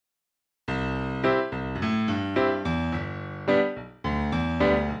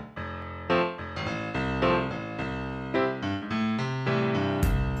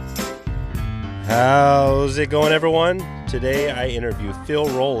How's it going, everyone? Today I interview Phil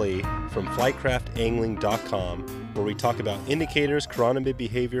Rowley from flycraftangling.com, where we talk about indicators, chironomid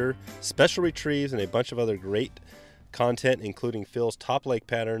behavior, special retrieves, and a bunch of other great content, including Phil's top lake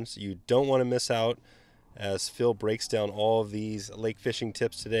patterns. You don't want to miss out as Phil breaks down all of these lake fishing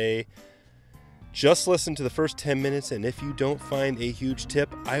tips today. Just listen to the first 10 minutes, and if you don't find a huge tip,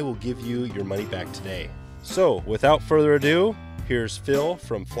 I will give you your money back today. So, without further ado, here's Phil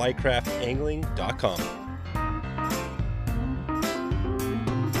from flycraftangling.com.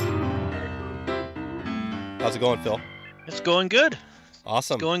 How's it going, Phil? It's going good.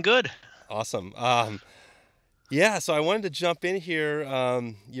 Awesome. It's going good. Awesome. Yeah, so I wanted to jump in here.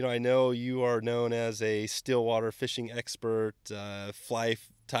 I know you are known as a Stillwater fishing expert, fly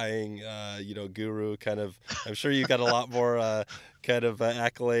tying, guru kind of. I'm sure you got a lot more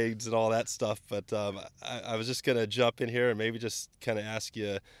accolades and all that stuff, but I was just going to jump in here and maybe just kind of ask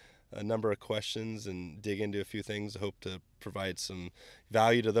you a number of questions and dig into a few things. I hope to provide some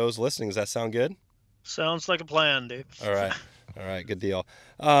value to those listening. Does that sound good? Sounds like a plan, Dave. All right, good deal.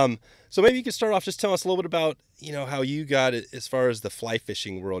 So maybe you could start off just telling us a little bit about, how you got it as far as the fly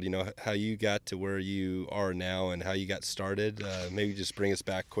fishing world, how you got to where you are now and how you got started. Maybe just bring us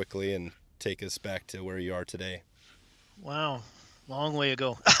back quickly and take us back to where you are today. Wow, long way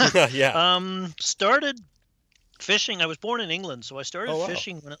ago. Yeah. Started fishing. I was born in England, so I started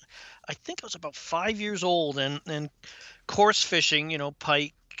fishing when I think I was about 5 years old, and coarse fishing,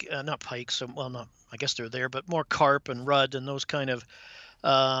 pike, not pikes, not, I guess they're there, but more carp and rudd and those kind of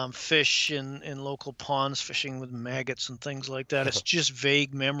fish in local ponds, fishing with maggots and things like that. It's just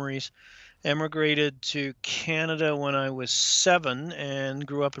vague memories. Emigrated to Canada when I was 7 and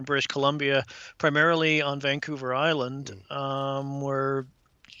grew up in British Columbia, primarily on Vancouver Island, where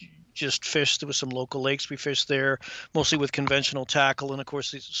just fished. There was some local lakes we fished there, mostly with conventional tackle, and of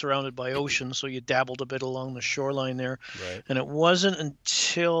course it's surrounded by ocean, so you dabbled a bit along the shoreline there. Right. And it wasn't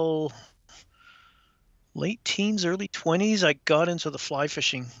until late teens, early 20s, I got into the fly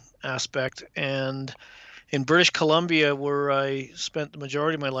fishing aspect. And in British Columbia, where I spent the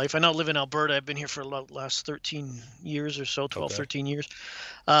majority of my life, I now live in Alberta. I've been here for the last 13 years or so, 12, 13 years.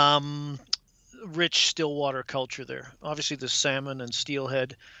 Rich Stillwater culture there. Obviously, there's salmon and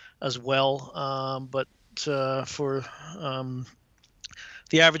steelhead as well. But for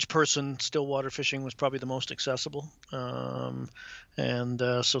the average person, Stillwater fishing was probably the most accessible. So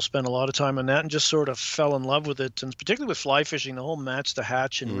spent a lot of time on that and just sort of fell in love with it. And particularly with fly fishing, the whole match to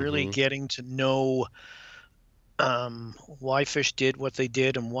hatch and really getting to know why fish did what they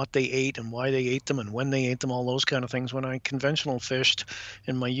did and what they ate and why they ate them and when they ate them, all those kind of things. When I conventional fished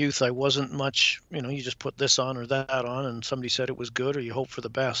in my youth, I wasn't much, you just put this on or that on and somebody said it was good or you hope for the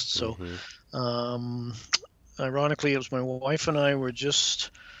best. So ironically, it was my wife and I were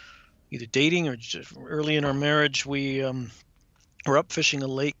just either dating or just early in our marriage. We were up fishing a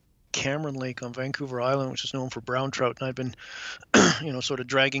lake, Cameron Lake on Vancouver Island, which is known for brown trout. And I'd been, sort of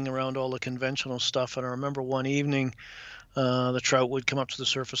dragging around all the conventional stuff. And I remember one evening, the trout would come up to the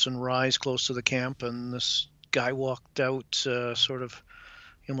surface and rise close to the camp. And this guy walked out, he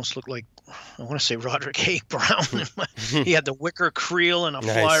almost looked like, I want to say Roderick A. Brown. He had the wicker creel and a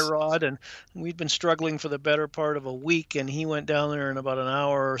fly rod, and we'd been struggling for the better part of a week. And he went down there in about an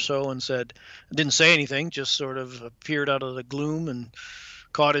hour or so and didn't say anything, just sort of appeared out of the gloom and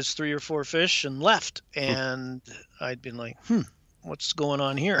caught his 3 or 4 fish and left. And I'd been like, what's going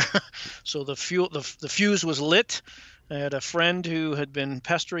on here? So the fuse was lit. I had a friend who had been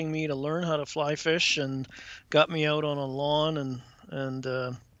pestering me to learn how to fly fish and got me out on a lawn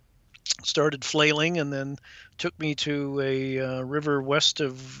and started flailing, and then took me to a river west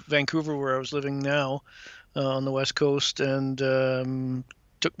of Vancouver where I was living now, on the west coast, and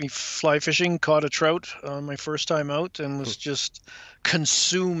took me fly fishing, caught a trout on my first time out, and was just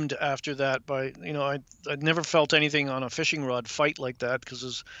consumed after that by, I'd never felt anything on a fishing rod fight like that,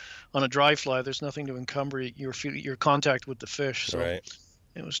 because on a dry fly, there's nothing to encumber your contact with the fish. So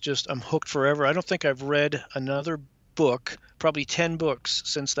It was just, I'm hooked forever. I don't think I've read another book, probably 10 books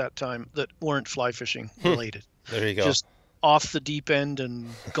since that time, that weren't fly fishing related. There you go. Just off the deep end and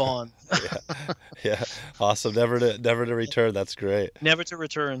gone. Yeah. Awesome. Never to return. That's great. Never to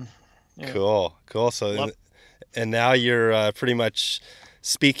return. Yeah. Cool. So, and now you're pretty much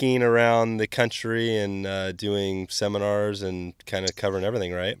speaking around the country and doing seminars and kind of covering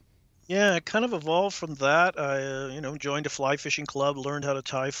everything, right? Yeah, it kind of evolved from that. I, joined a fly fishing club, learned how to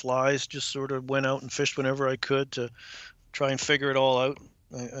tie flies, just sort of went out and fished whenever I could to try and figure it all out.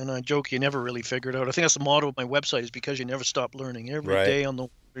 And I joke, you never really figure it out. I think that's the motto of my website, is because you never stop learning. Every day on the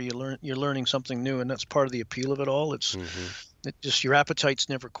water, you're learning something new, and that's part of the appeal of it all. It's it just, your appetite's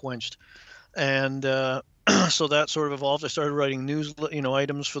never quenched. And so that sort of evolved. I started writing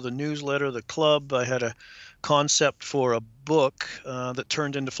items for the newsletter, the club. I had a concept for a book that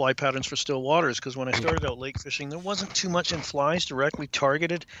turned into fly patterns for still waters, because when I started out lake fishing, there wasn't too much in flies directly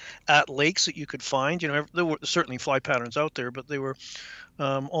targeted at lakes that you could find. There were certainly fly patterns out there, but they were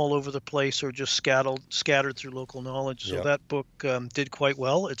all over the place or just scattered through local knowledge. So Yeah. that book did quite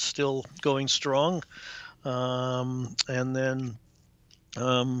well. It's still going strong. And then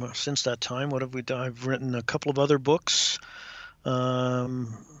since that time, what have we done? I've written a couple of other books.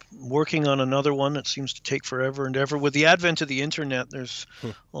 Working on another one that seems to take forever and ever. With the advent of the internet, there's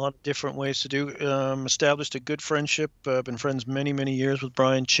a lot of different ways to do. Established a good friendship. Been friends many, many years with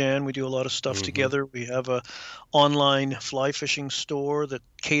Brian Chan. We do a lot of stuff together. We have a online fly fishing store that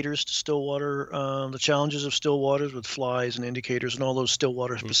caters to Stillwater, the challenges of Stillwaters with flies and indicators and all those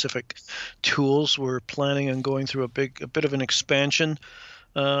Stillwater specific tools. We're planning on going through a bit of an expansion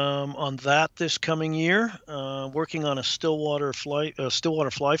on that this coming year. Working on a Stillwater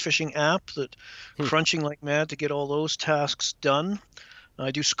fly fishing app that crunching like mad to get all those tasks done.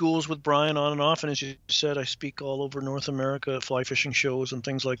 I do schools with Brian on and off, and as you said, I speak all over North America at fly fishing shows and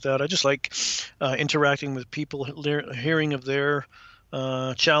things like that. I just like interacting with people, hearing of their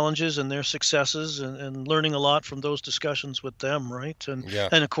challenges and their successes, and learning a lot from those discussions with them, right? Yeah.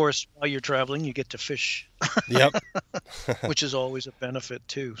 And of course, while you're traveling, you get to fish, Yep. which is always a benefit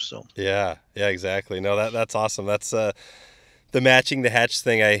too. So Yeah. Yeah. Exactly. No, that's awesome. That's the matching the hatch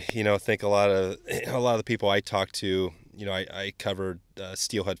thing. I think a lot of the people I talk to. I covered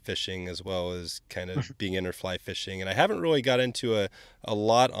steelhead fishing as well as kind of beginner fly fishing, and I haven't really got into a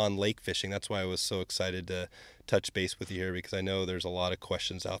lot on lake fishing. That's why I was so excited to touch base with you here, because I know there's a lot of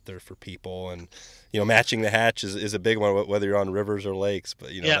questions out there for people, and matching the hatch is a big one, whether you're on rivers or lakes. But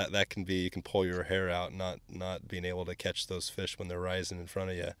that can be, you can pull your hair out not being able to catch those fish when they're rising in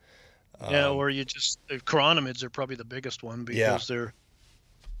front of you. or you just chironomids are probably the biggest one, because they're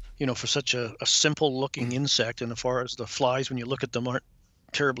for such a simple looking insect, and as far as the flies, when you look at them, aren't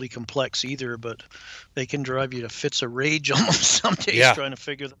terribly complex either, but they can drive you to fits of rage almost some days trying to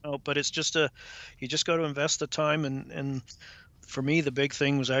figure them out. But it's just you just got to invest the time, and for me, the big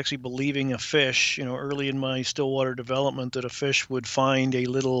thing was actually believing a fish, early in my Stillwater development, that a fish would find a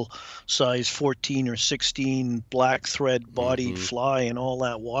little size 14 or 16 black thread bodied fly in all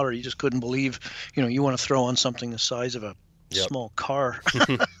that water. You just couldn't believe, you want to throw on something the size of a small car.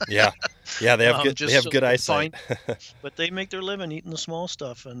 Yeah, they have good eyesight. But they make their living eating the small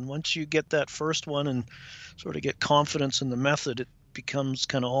stuff, and once you get that first one and sort of get confidence in the method, it becomes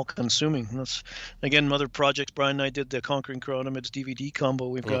kind of all consuming. And that's again other projects. Brian and I did the Conquering Chironomids DVD combo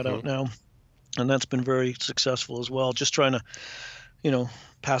we've got out now, and that's been very successful as well. Just trying to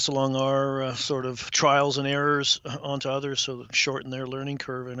pass along our sort of trials and errors onto others, so that shorten their learning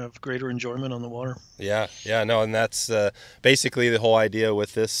curve and have greater enjoyment on the water. Yeah, no, and that's basically the whole idea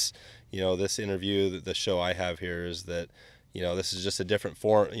with this, this interview, the show I have here, is that, this is just a different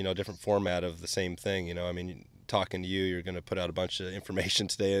format of the same thing. I mean, talking to you, you're going to put out a bunch of information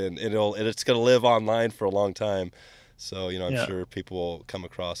today, and it's going to live online for a long time. So, I'm sure people will come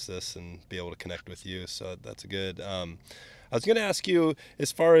across this and be able to connect with you. So that's good. I was going to ask you,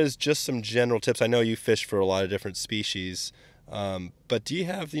 as far as just some general tips. I know you fish for a lot of different species, but do you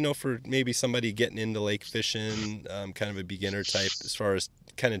have, for maybe somebody getting into lake fishing, kind of a beginner type, as far as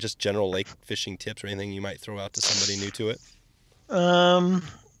kind of just general lake fishing tips or anything you might throw out to somebody new to it?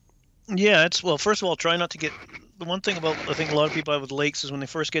 First of all, try not to get. The one thing about, I think, a lot of people have with lakes is when they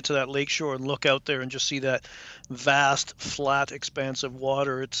first get to that lake shore and look out there and just see that vast, flat expanse of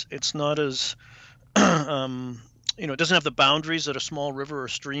water, it's not as it doesn't have the boundaries that a small river or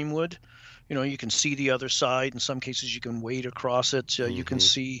stream would. You can see the other side. In some cases, you can wade across it. You can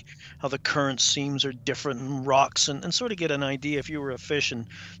see how the current seams are different, and rocks, and sort of get an idea. If you were a fish and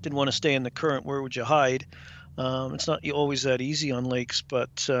didn't want to stay in the current, where would you hide? It's not always that easy on lakes,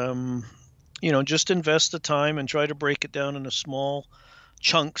 but just invest the time and try to break it down into small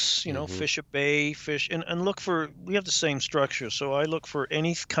chunks. Fish a bay, and look for. We have the same structure, so I look for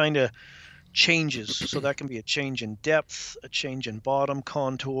any kind of changes. So that can be a change in depth, a change in bottom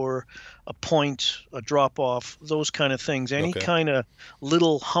contour, a point, a drop off, those kind of things. Any kind of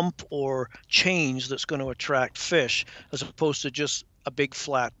little hump or change that's going to attract fish, as opposed to just a big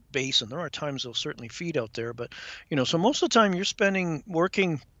flat basin. There are times they'll certainly feed out there, but so most of the time you're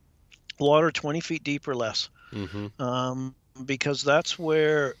working water 20 feet deep or less, because that's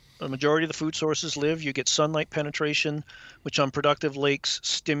where the majority of the food sources live. You get sunlight penetration, which on productive lakes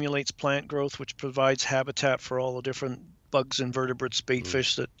stimulates plant growth, which provides habitat for all the different bugs, invertebrates, bait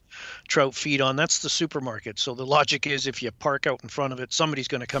fish that trout feed on. That's the supermarket. So the logic is if you park out in front of it, somebody's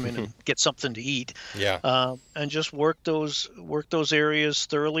going to come in and get something to eat. Yeah. And just work those areas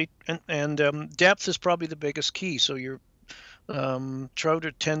thoroughly. And depth is probably the biggest key. So your trout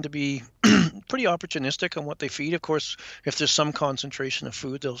tend to be pretty opportunistic on what they feed. Of course, if there's some concentration of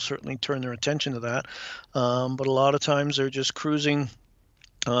food, they'll certainly turn their attention to that. But a lot of times they're just cruising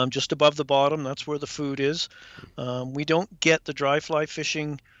just above the bottom. That's where the food is. We don't get the dry fly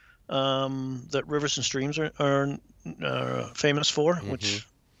fishing that rivers and streams are famous for, which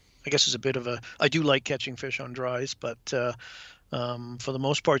I guess is a bit of a. I do like catching fish on dries, but for the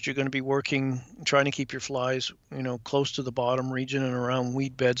most part, you're going to be trying to keep your flies, close to the bottom region and around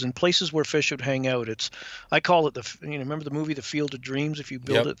weed beds and places where fish would hang out. I call it remember the movie The Field of Dreams? If you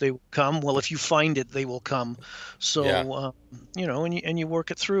build it, they will come. Well, if you find it, they will come. So, and you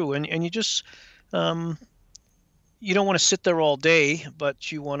work it through, and you just. You don't want to sit there all day,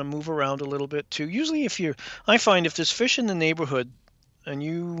 but you want to move around a little bit too. Usually I find if there's fish in the neighborhood and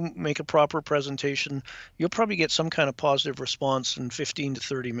you make a proper presentation, you'll probably get some kind of positive response in 15 to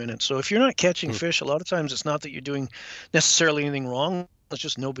 30 minutes. So if you're not catching fish, a lot of times it's not that you're doing necessarily anything wrong. There's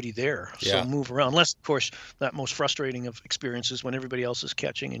just nobody there. So move around. Unless, of course, that most frustrating of experiences when everybody else is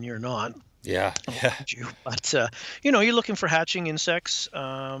catching and you're not. Yeah. But, you're looking for hatching insects.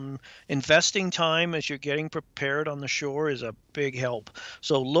 Investing time as you're getting prepared on the shore is a big help.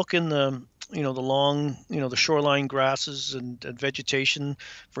 So look in the shoreline grasses and vegetation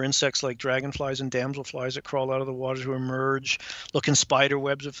for insects like dragonflies and damselflies that crawl out of the water to emerge. Look in spider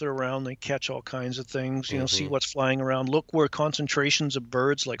webs if they're around. They catch all kinds of things. See what's flying around. Look where concentrations of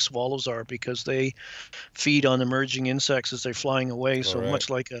birds like swallows are, because they feed on emerging insects as they're flying away. So much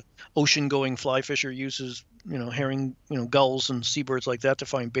like a ocean-going fly fisher uses herring, gulls and seabirds like that to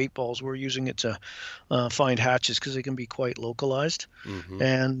find bait balls, we're using it to find hatches because they can be quite localized.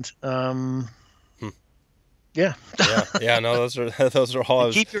 And no, those are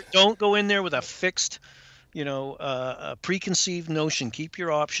all. Don't go in there with a fixed, a preconceived notion. Keep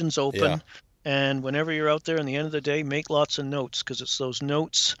your options open, and whenever you're out there, in the end of the day, make lots of notes, because it's those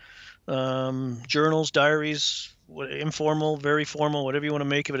notes, journals, diaries, informal, very formal, whatever you want to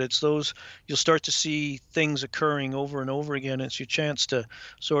make of it. It's those, you'll start to see things occurring over and over again. It's your chance to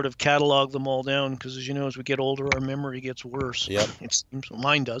sort of catalog them all down, because as we get older, our memory gets worse. It seems,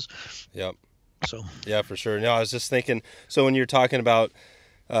 mine does. So yeah, for sure. No, I was just thinking, so when you're talking about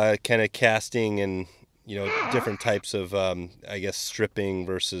kind of casting and different types of I guess stripping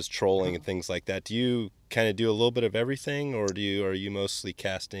versus trolling and things like that, do you kind of do a little bit of everything, or are you mostly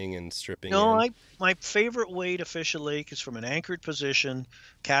casting and stripping? No, my favorite way to fish a lake is from an anchored position,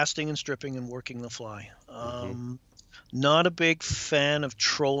 casting and stripping and working the fly. Not a big fan of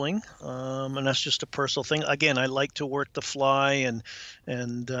trolling, and that's just a personal thing. Again, I like to work the fly and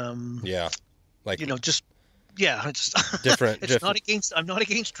it's different. I'm not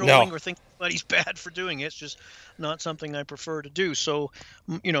against trolling or thinking anybody's bad for doing it. It's just not something I prefer to do. So,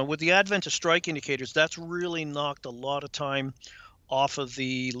 with the advent of strike indicators, that's really knocked a lot of time off of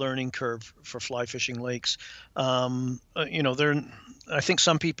the learning curve for fly fishing lakes. I think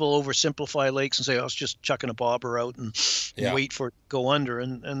some people oversimplify lakes and say, "Oh, it's just chucking a bobber out and wait for it to go under."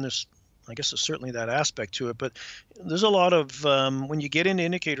 And there's, I guess, there's certainly that aspect to it, but there's a lot of when you get into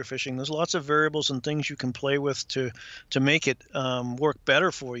indicator fishing, there's lots of variables and things you can play with to make it work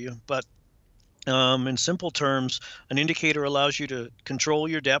better for you. But in simple terms, an indicator allows you to control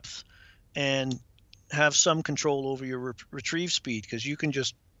your depth and have some control over your retrieve speed, because you can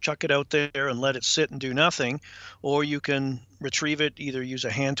just chuck it out there and let it sit and do nothing, or you can retrieve it, either use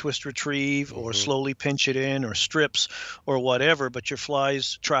a hand twist retrieve or slowly pinch it in, or strips or whatever, but your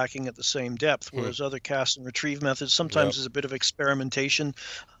fly's tracking at the same depth. Whereas other cast and retrieve methods sometimes is a bit of experimentation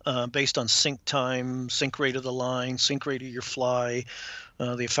based on sink time, sink rate of the line, sink rate of your fly,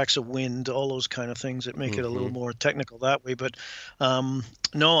 the effects of wind, all those kind of things that make it a little more technical that way. But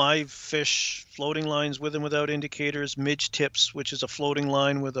no, I fish floating lines with and without indicators, midge tips, which is a floating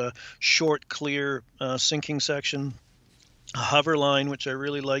line with a short, clear sinking section, a hover line, which I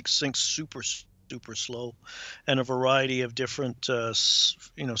really like, sinks super slow, and a variety of different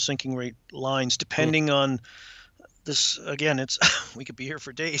sinking rate lines depending on this. Again, it's we could be here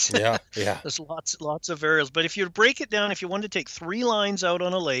for days. There's lots of variables, but if you break it down, if you wanted to take 3 lines out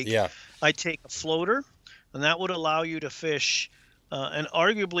on a lake, I'd take a floater, and that would allow you to fish and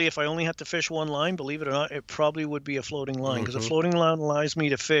arguably, if I only had to fish one line, believe it or not, it probably would be a floating line, because a floating line allows me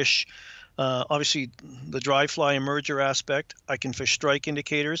to fish obviously the dry fly emerger aspect. I can fish strike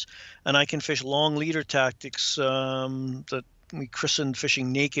indicators, and I can fish long leader tactics that we christened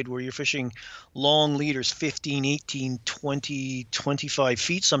fishing naked, where you're fishing long leaders, 15, 18, 20, 25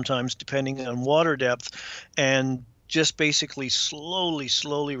 feet sometimes, depending on water depth, and just basically slowly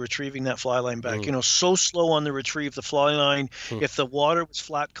retrieving that fly line back. So slow on the retrieve, the fly line, if the water was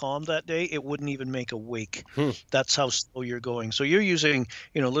flat calm that day, it wouldn't even make a wake. That's how slow you're going. So you're using,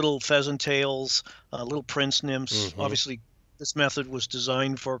 little pheasant tails, little prince nymphs. Obviously, this method was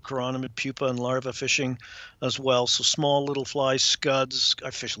designed for chironomid pupa and larva fishing as well. So small little flies, scuds. I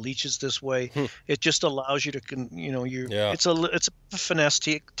fish leeches this way. It just allows you to, it's a finesse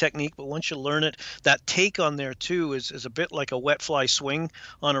technique, but once you learn it, that take on there too is a bit like a wet fly swing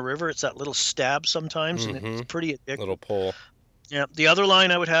on a river. It's that little stab sometimes, and it's pretty addictive. Little pull. Yeah. The other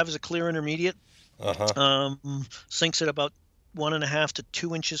line I would have is a clear intermediate. Sinks at about 1.5 to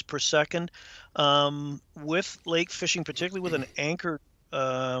 2 inches per second. With lake fishing, particularly with an anchored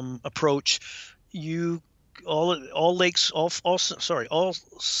approach, all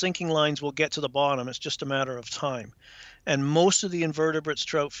sinking lines will get to the bottom. It's just a matter of time. And most of the invertebrates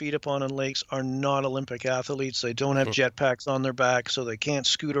trout feed upon in lakes are not Olympic athletes. They don't have jetpacks on their back, so they can't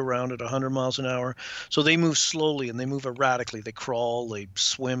scoot around at 100 miles an hour. So they move slowly and they move erratically. They crawl, they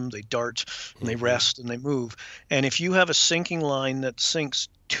swim, they dart, and they rest and they move. And if you have a sinking line that sinks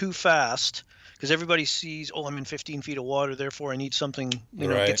too fast, because everybody sees, I'm in 15 feet of water, therefore I need something,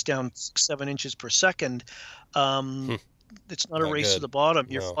 gets down 6-7 inches per second. It's not a race to the bottom.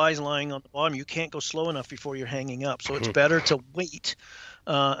 Your fly's lying on the bottom. You can't go slow enough before you're hanging up. So it's better to wait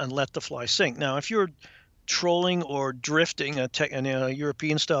and let the fly sink. Now, if you're trolling or drifting, a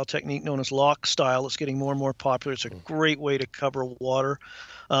European-style technique known as lock style, it's getting more and more popular. It's a great way to cover water,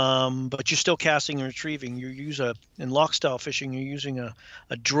 but you're still casting and retrieving. In lock style fishing, you're using a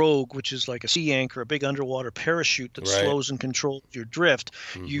drogue, which is like a sea anchor, a big underwater parachute that slows and controls your drift.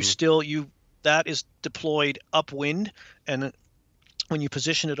 That is deployed upwind, and when you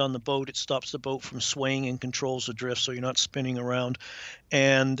position it on the boat, it stops the boat from swaying and controls the drift, so you're not spinning around,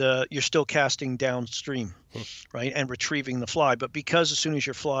 and you're still casting downstream, right, and retrieving the fly. But because as soon as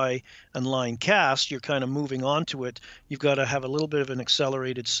your fly and line cast, you're kind of moving onto it, you've got to have a little bit of an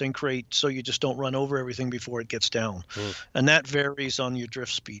accelerated sink rate so you just don't run over everything before it gets down. And that varies on your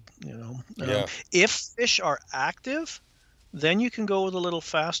drift speed. If fish are active, then you can go with a little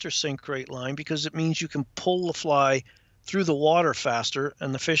faster sink rate line, because it means you can pull the fly through the water faster,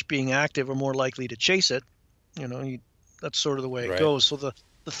 and the fish being active are more likely to chase it. That's sort of the way it goes. So the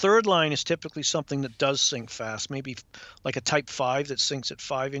third line is typically something that does sink fast, maybe like a type 5 that sinks at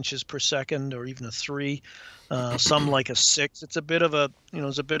 5 inches per second, or even a 3, some like a 6. It's a bit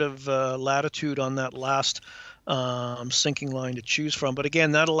of latitude on that last sinking line to choose from. But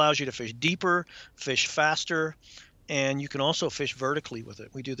again, that allows you to fish deeper, fish faster, and you can also fish vertically with it.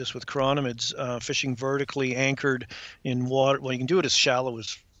 We do this with chironomids, fishing vertically anchored in water. Well, you can do it as shallow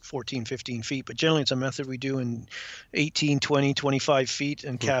as 14, 15 feet, but generally it's a method we do in 18, 20, 25 feet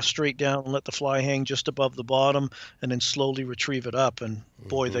and cast straight down and let the fly hang just above the bottom and then slowly retrieve it up. And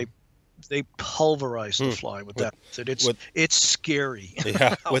boy, they pulverize the fly with that. It's scary.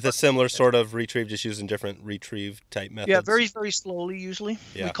 Yeah, with a similar sort of retrieve, just using different retrieve type methods. Yeah, very, very slowly usually.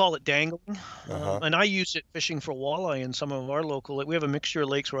 Yeah. We call it dangling. And I use it fishing for walleye in some of our local. We have a mixture of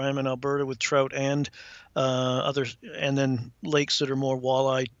lakes where I'm in Alberta with trout and others, and then lakes that are more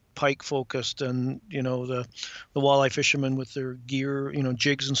walleye, pike focused, and the walleye fishermen with their gear,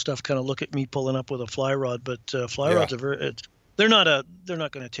 jigs and stuff, kind of look at me pulling up with a fly rod. But fly rods are they're not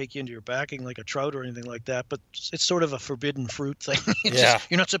going to take you into your backing like a trout or anything like that, but it's sort of a forbidden fruit thing.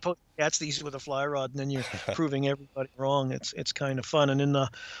 You're not supposed to catch these with a fly rod, and then you're proving everybody wrong. It's kind of fun. And in the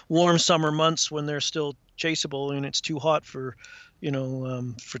warm summer months when they're still chaseable and it's too hot for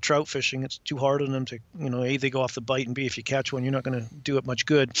trout fishing, it's too hard on them to, A, they go off the bite, and B, if you catch one, you're not going to do it much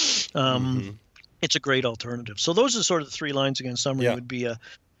good. It's a great alternative. So those are sort of the three lines again. Summary would be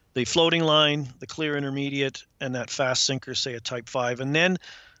the floating line, the clear intermediate, and that fast sinker, say a type 5. And then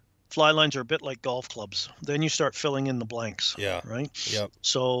fly lines are a bit like golf clubs. Then you start filling in the blanks. Yeah. Right? Yep.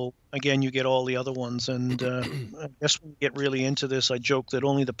 So again, you get all the other ones. And I guess when you get really into this, I joke that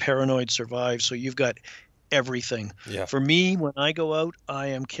only the paranoid survive. So you've got everything. Yeah. For me, when I go out, I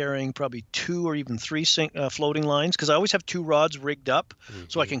am carrying probably 2 or even 3 floating lines, because I always have 2 rods rigged up,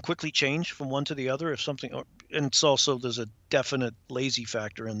 so I can quickly change from one to the other if something. And it's also, there's a definite lazy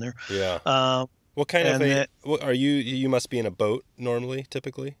factor in there. Yeah. What kind of are you? You must be in a boat normally,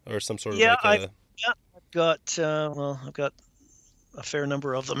 typically, or some sort of I've got a fair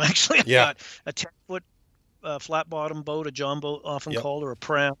number of them actually. I've got a 10-foot flat bottom boat, a john boat often called, or a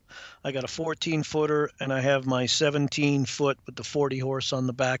pram. I got a 14-footer, and I have my 17-foot with the 40 horse on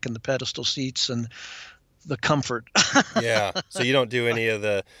the back and the pedestal seats, and the comfort. Yeah. So you don't do any of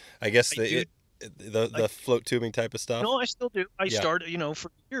the, I guess I do. the float tubing type of stuff. No, I still do. I Yeah. started,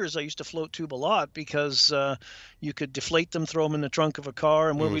 for years I used to float tube a lot because you could deflate them, throw them in the trunk of a car.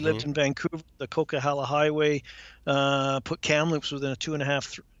 And where we Mm-hmm. lived in Vancouver, the Coquihalla Highway put cam loops within a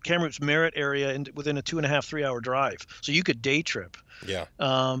 2.5 cam loops Merritt area and within a 2.5 3 hour drive, so you could day trip. Yeah.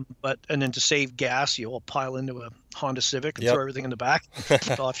 And then to save gas, you all pile into a Honda Civic and Yep. throw everything in the back.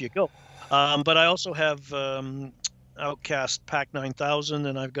 Off you go. But I also have Outcast Pack 9000,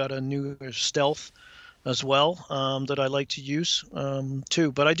 and I've got a new Stealth as well that I like to use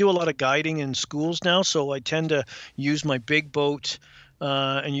too. But I do a lot of guiding in schools now, so I tend to use my big boat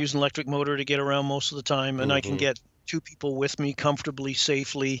and use an electric motor to get around most of the time, and I can Mm-hmm. get two people with me comfortably,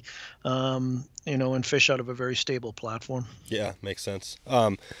 safely, and fish out of a very stable platform. Yeah, makes sense.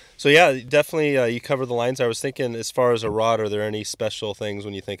 So yeah, definitely you cover the lines. I was thinking, as far as a rod, are there any special things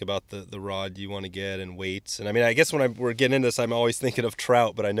when you think about the rod you want to get and weights? And I mean, I guess when we're getting into this, I'm always thinking of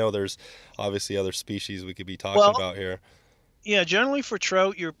trout, but I know there's obviously other species we could be talking Well, about here. yeah, generally for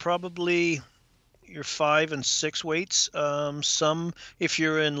trout, you're probably your 5 and 6 weights. Some, if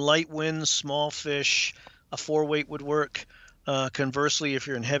you're in light winds, small fish, a 4 weight would work. Conversely, if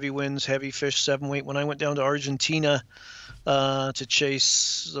you're in heavy winds, heavy fish, 7 weight. When I went down to Argentina to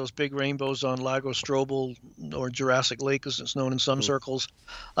chase those big rainbows on Lago Strobel, or Jurassic Lake as it's known in some Hmm. circles,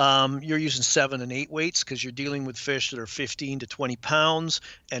 you're using 7 and 8 weights because you're dealing with fish that are 15 to 20 pounds,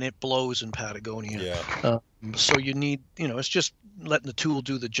 and it blows in Patagonia. Yeah. So you need, it's just letting the tool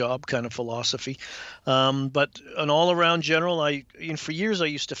do the job kind of philosophy. But an all-around general, for years I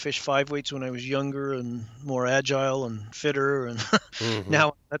used to fish 5 weights when I was younger and more agile and fitter, and Mm-hmm. now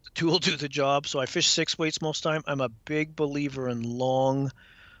I let the tool do the job. So I fish 6 weights most time. I'm a big believer in long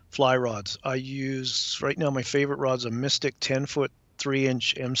fly rods. I use right now, my favorite rod's a Mystic 10-foot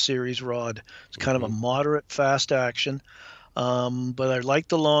 3-inch M series rod. It's kind of a Mm-hmm. moderate fast action. But I like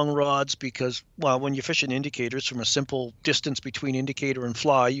the long rods because, well, when you fish in indicators, from a simple distance between indicator and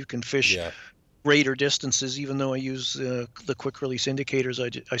fly, you can fish Yeah. greater distances, even though I use the quick release indicators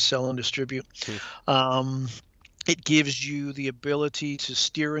I sell and distribute. Hmm. It gives you the ability to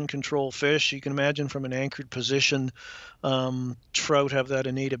steer and control fish. You can imagine from an anchored position, trout have that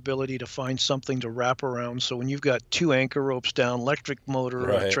innate ability to find something to wrap around. So when you've got 2 anchor ropes down, electric motor,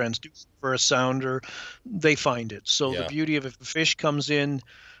 a Right. transducer for a sounder, they find it. So the Yeah. beauty of, if a fish comes in,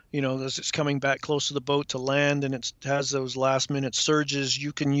 as it's coming back close to the boat to land, and it has those last minute surges,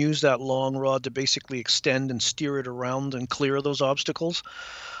 you can use that long rod to basically extend and steer it around and clear those obstacles.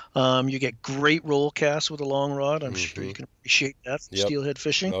 You get great roll casts with a long rod. I'm sure Mm-hmm. you can appreciate that from Yep. steelhead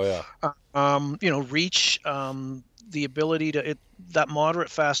fishing. Oh yeah. Reach, the ability to that moderate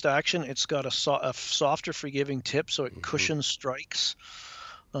fast action. It's got a softer, forgiving tip, so it Mm-hmm. cushions strikes.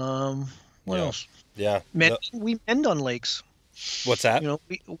 What Yeah. else? Yeah. We mend on lakes. What's that?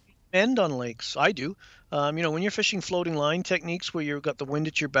 We mend on lakes. I do. When you're fishing floating line techniques where you've got the wind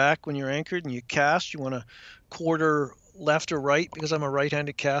at your back when you're anchored and you cast, you want to quarter left or right. Because I'm a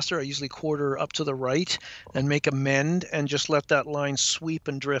right-handed caster, I usually quarter up to the right and make a mend and just let that line sweep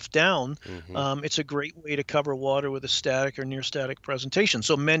and drift down. Mm-hmm. It's a great way to cover water with a static or near static presentation.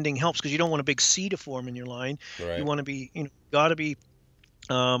 So mending helps because you don't want a big sea to form in your line. You Right. want to be, got to be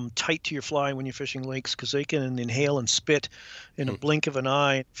tight to your fly when you're fishing lakes, because they can inhale and spit in a Hmm. blink of an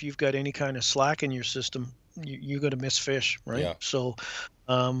eye. If you've got any kind of slack in your system, you're going to miss fish, right? Yeah. So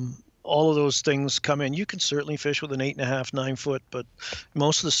all of those things come in. You can certainly fish with an 8.5, 9 foot, but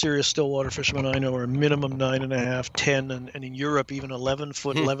most of the serious Stillwater fishermen I know are minimum 9.5, 10, and in Europe even 11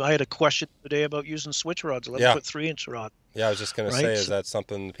 foot. Hmm. 11. I had a question today about using switch rods, 11 Yeah. foot 3-inch rod, Yeah. I was just gonna right? say, is So, that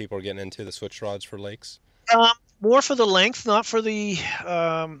something people are getting into, the switch rods for lakes? more for the length, not for the,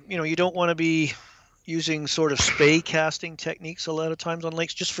 you don't want to be using sort of spay casting techniques a lot of times on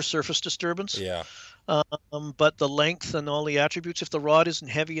lakes just for surface disturbance. Yeah. But the length and all the attributes, if the rod isn't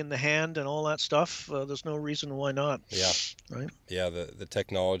heavy in the hand and all that stuff, there's no reason why not. Yeah. Right. Yeah. The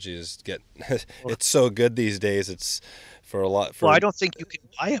technology it's so good these days. It's for a lot Well, for I don't think you can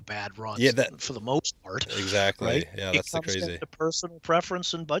buy a bad rod, yeah, that for the most part, exactly. right? Yeah, It that's the comes down crazy. to personal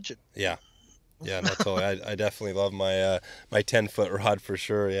preference and budget. Yeah. Yeah, no, totally. I definitely love my 10-foot rod for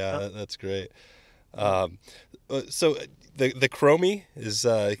sure. Yeah, Yeah. that's great. Um, so the chromie is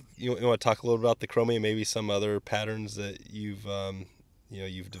you want to talk a little about the chromie and maybe some other patterns that you've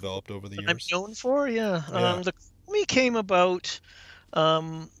developed over the I'm years? known for, yeah. Yeah. The Kumi came about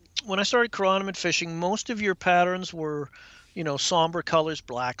when I started chironomid fishing. Most of your patterns were, somber colors,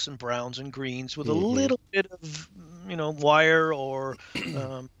 blacks and browns and greens, with a Mm-hmm. little bit of, wire or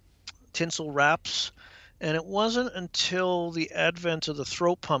um, tinsel wraps. And it wasn't until the advent of the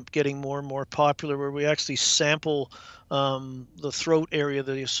throat pump getting more and more popular, where we actually sample the throat area,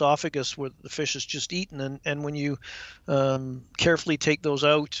 the esophagus, where the fish is just eaten. And when you carefully take those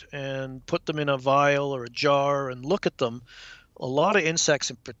out and put them in a vial or a jar and look at them, a lot of insects,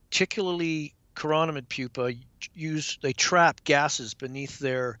 and particularly Chironomid pupa, they trap gases beneath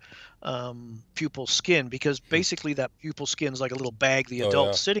their pupal skin, because basically that pupal skin is like a little bag the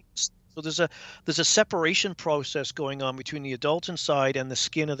adult's sitting. So there's a separation process going on between the adult inside and the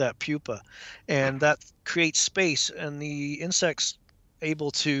skin of that pupa, and that creates space, and the insects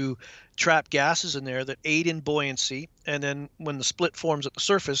able to trap gases in there that aid in buoyancy. And then when the split forms at the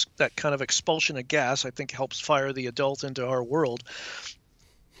surface, that kind of expulsion of gas, I think, helps fire the adult into our world.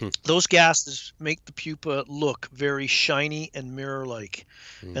 Those gases make the pupa look very shiny and mirror-like.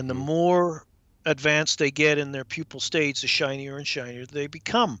 And the more advanced they get in their pupal stage, the shinier and shinier they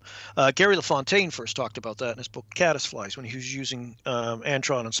become. Gary LaFontaine first talked about that in his book Caddisflies, when he was using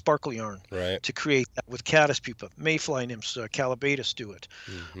antron and sparkle yarn to create that with caddis pupa. Mayfly nymphs, Calabatus, do it.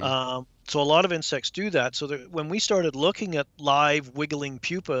 So a lot of insects do that. So that when we started looking at live wiggling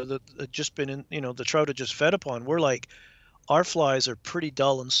pupa that had just been in, the trout had just fed upon, we're like, our flies are pretty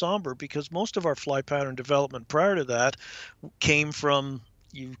dull and somber, because most of our fly pattern development prior to that came from,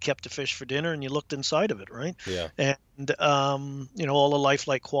 you kept a fish for dinner and you looked inside of it, right? Yeah. And all the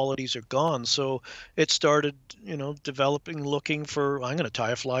lifelike qualities are gone. So it started, developing, looking for, I'm going to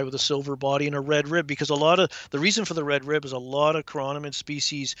tie a fly with a silver body and a red rib, because a lot of the reason for the red rib is a lot of chironomid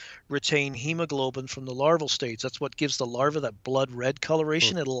species retain hemoglobin from the larval states. That's what gives the larva that blood red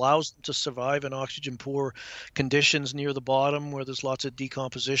coloration. It allows them to survive in oxygen poor conditions near the bottom, where there's lots of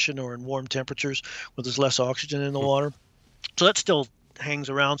decomposition, or in warm temperatures where there's less oxygen in the water. So that still hangs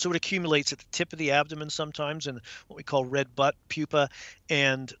around. So it accumulates at the tip of the abdomen sometimes, in what we call red butt pupa,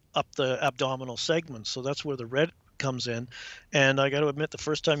 and up the abdominal segments. So that's where the red comes in. And I got to admit, the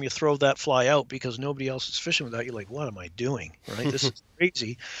first time you throw that fly out, because nobody else is fishing with that, you're like, what am I doing? Right? This is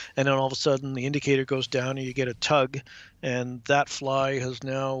crazy. And then all of a sudden the indicator goes down and you get a tug, and that fly has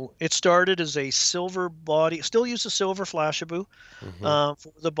now, it started as a silver body, still use a silver flashabou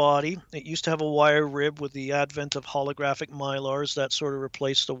for the body. It used to have a wire rib. With the advent of holographic mylars, that sort of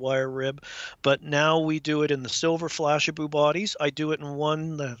replaced the wire rib. But now we do it in the silver flashabou bodies. I do it in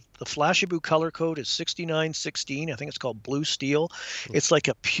one, the flashabou color code is 6916. I think it's called blue steel. It's like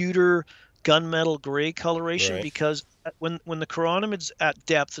a pewter gunmetal gray coloration, because when the chironomid's at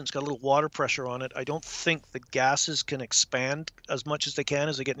depth and it's got a little water pressure on it, I don't think the gases can expand as much as they can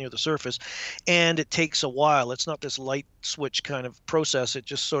as they get near the surface, and it takes a while. It's not this light switch kind of process. It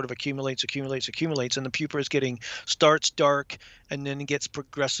just sort of accumulates, and the pupa is starts dark and then it gets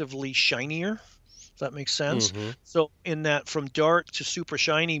progressively shinier. That makes sense. So in that from dark to super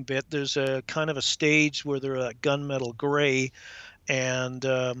shiny bit, there's a kind of a stage where they're a gunmetal gray, and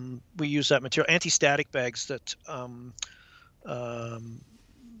we use that material. Anti-static bags that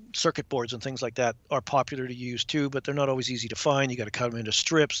circuit boards and things like that are popular to use too, but they're not always easy to find. You got to cut them into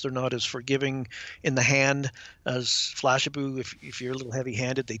strips. They're not as forgiving in the hand as flashabou. If you're a little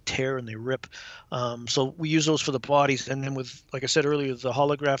heavy-handed, they tear and they rip. So we use those for the bodies. And then with, like I said earlier, the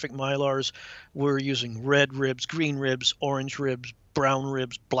holographic mylars, we're using red ribs, green ribs, orange ribs, brown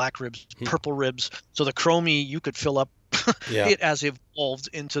ribs, black ribs, purple ribs. So the chromie, you could fill up it has evolved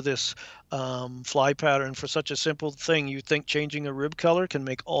into this fly pattern for such a simple thing. You think changing a rib color can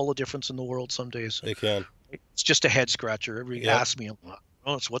make all the difference in the world some days. It can. It's just a head scratcher. Everybody asks me,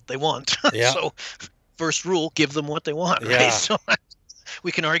 oh, it's what they want. So first rule, give them what they want. Right? So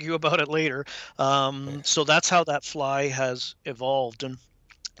we can argue about it later. So that's how that fly has evolved. And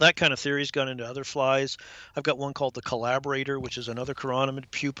that kind of theory's gone into other flies. I've got one called the Collaborator, which is another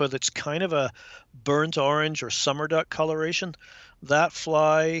chironomid pupa that's kind of a burnt orange or summer duck coloration. That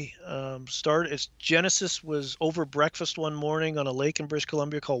fly its genesis was over breakfast one morning on a lake in British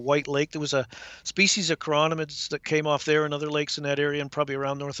Columbia called White Lake. There was a species of chironomids that came off there and other lakes in that area and probably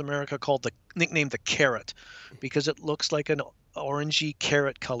around North America nicknamed the carrot, because it looks like an orangey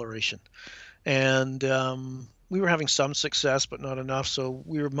carrot coloration. And we were having some success, but not enough. So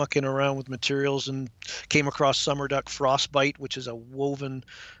we were mucking around with materials and came across summer duck frostbite, which is a woven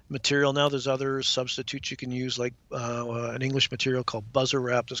material. Now there's other substitutes you can use, like an English material called buzzer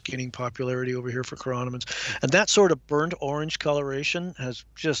wrap that's gaining popularity over here for chironomids. And that sort of burnt orange coloration has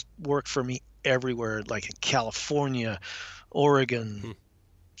just worked for me everywhere, like in California, Oregon,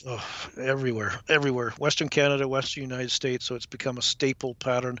 everywhere, Western Canada, Western United States. So it's become a staple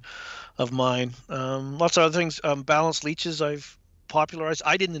pattern of mine. Lots of other things. Balanced leeches I've popularized.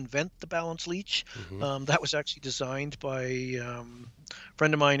 I didn't invent the balance leech. Mm-hmm. That was actually designed by a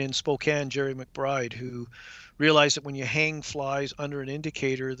friend of mine in Spokane, Jerry McBride, who realized that when you hang flies under an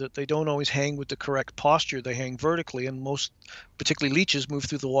indicator, that they don't always hang with the correct posture. They hang vertically, and most, particularly leeches, move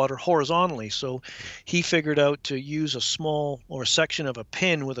through the water horizontally. So he figured out to use a small or a section of a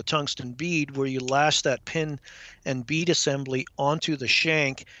pin with a tungsten bead, where you lash that pin and bead assembly onto the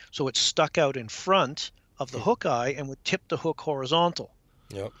shank so it's stuck out in front of the hook eye and would tip the hook horizontal.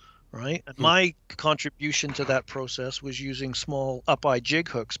 Yep. Right. And my contribution to that process was using small up eye jig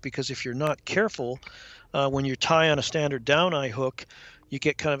hooks, because if you're not careful, when you tie on a standard down eye hook, you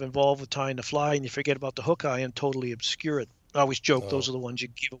get kind of involved with tying the fly and you forget about the hook eye and totally obscure it. I always joke those are the ones you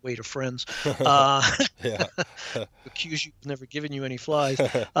give away to friends. Yeah. Accuse you of never giving you any flies.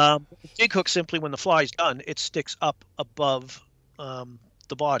 Jig hook, simply when the fly's done, it sticks up above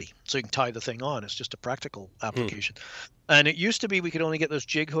the body, so you can tie the thing on. It's just a practical application. And it used to be we could only get those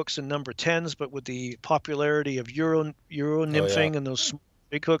jig hooks in number 10s, but with the popularity of Euro nymphing and those small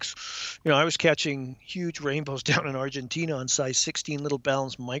jig hooks, I was catching huge rainbows down in Argentina on size 16 little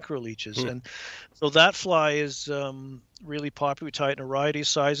balanced micro leeches. And so that fly is really popular. We tie it in a variety of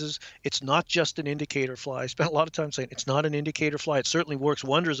sizes. It's not just an indicator fly. I spent a lot of time saying it's not an indicator fly. It certainly works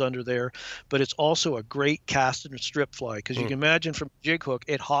wonders under there, but it's also a great cast and strip fly, because you can imagine from a jig hook,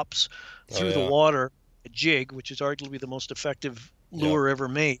 it hops through the water, a jig, which is arguably the most effective lure ever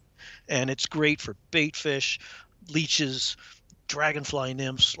made. And it's great for bait fish, leeches, dragonfly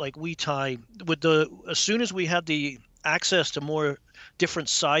nymphs. Like, we tie with as soon as we had the access to more different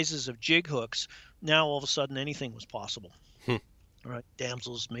sizes of jig hooks, now all of a sudden anything was possible. Right?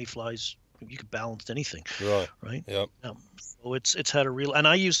 Damsels, mayflies, you could balance anything. Right. Yep. So it's had a real, and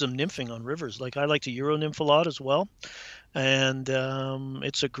I use them nymphing on rivers. Like, I like to Euro nymph a lot as well. And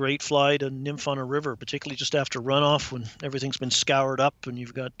it's a great fly to nymph on a river, particularly just after runoff, when everything's been scoured up and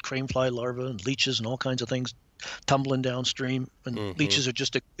you've got cranefly larvae and leeches and all kinds of things tumbling downstream. And leeches are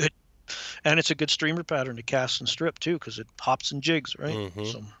just it's a good streamer pattern to cast and strip too, because it hops and jigs, right?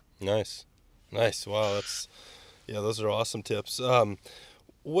 So. Nice. Wow, those are awesome tips.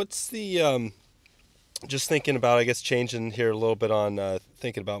 What's the just thinking about, I guess, changing here a little bit on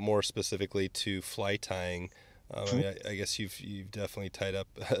thinking about more specifically to fly tying. I guess you've definitely tied up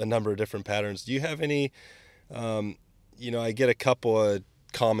a number of different patterns. Do you have any? I get a couple of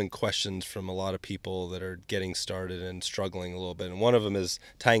common questions from a lot of people that are getting started and struggling a little bit, and one of them is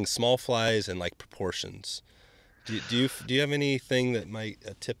tying small flies and like proportions. Do you have anything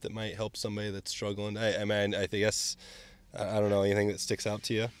a tip that might help somebody that's struggling? I guess I don't know, anything that sticks out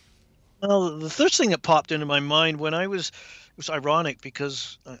to you? Well, the first thing that popped into my mind when it was ironic,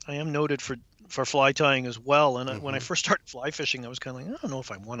 because I am noted for fly tying as well. And when I first started fly fishing, I was kind of like, I don't know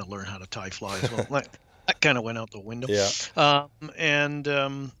if I want to learn how to tie flies. Well, that kind of went out the window.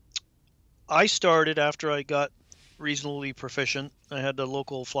 I started after I got reasonably proficient. I had the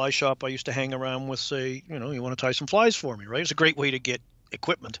local fly shop I used to hang around with say, you want to tie some flies for me, right? It's a great way to get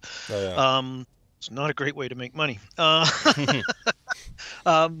equipment. It's not a great way to make money. But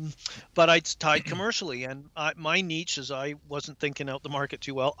I tied commercially, and my niche, as I wasn't thinking out the market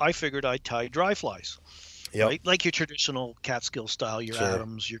too well, I figured I'd tie dry flies. Right? Like your traditional Catskill style, your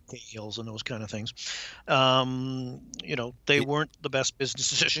Adams, your Cahills, and those kind of things. They weren't the best business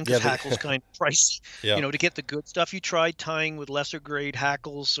decision, because hackle's kind of pricey. To get the good stuff, you tried tying with lesser grade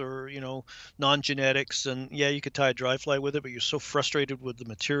hackles or, non-genetics, and you could tie a dry fly with it, but you're so frustrated with the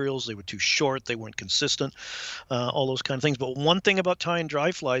materials. They were too short, they weren't consistent, all those kind of things. But one thing about tying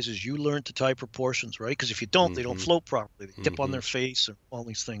dry flies is you learn to tie proportions, right? Because if you don't, they don't float properly. They tip on their face and all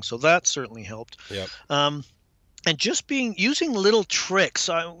these things. So that certainly helped. And just using little tricks,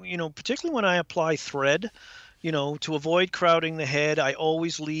 particularly when I apply thread, to avoid crowding the head, I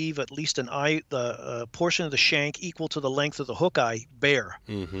always leave at least the portion of the shank equal to the length of the hook eye bare,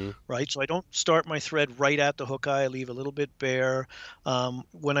 right? So I don't start my thread right at the hook eye. I leave a little bit bare.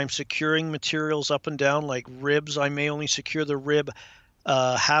 When I'm securing materials up and down, like ribs, I may only secure the rib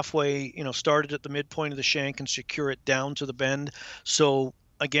halfway, started at the midpoint of the shank and secure it down to the bend. So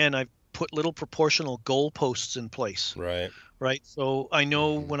again, I've put little proportional goalposts in place. Right. So I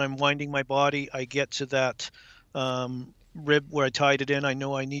know when I'm winding my body, I get to that rib where I tied it in. I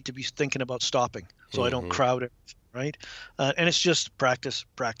know I need to be thinking about stopping, so I don't crowd it. Right. And it's just practice.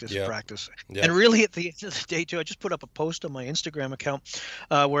 And really, at the end of the day, too, I just put up a post on my Instagram account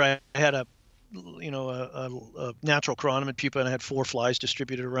where I had a natural chironomid pupa, and I had 4 flies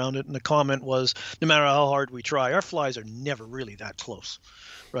distributed around it. And the comment was, no matter how hard we try, our flies are never really that close,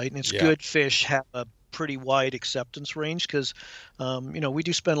 right? And it's good fish have a pretty wide acceptance range, because we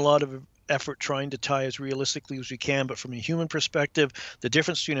do spend a lot of effort trying to tie as realistically as we can. But from a human perspective, the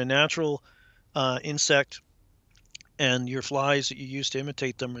difference between a natural insect and your flies that you use to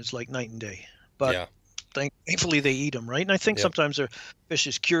imitate them is like night and day. But Yeah. thankfully they eat them, right? And I think Yep. sometimes their fish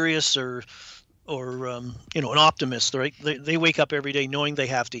is curious or an optimist, right? They wake up every day knowing they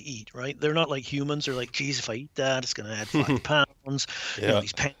have to eat, right? They're not like humans. They're like, geez, if I eat that, it's going to add 5 pounds. Yeah.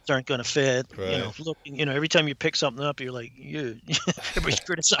 These pants aren't going to fit. Right. Looking, every time you pick something up, you're like, everybody's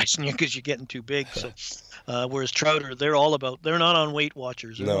criticizing you because you're getting too big. So, whereas trout they're not on Weight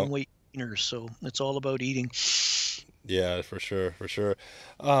Watchers. They're on weight gainers. So it's all about eating. Yeah, for sure. For sure.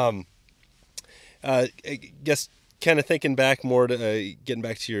 I guess kind of thinking back more to getting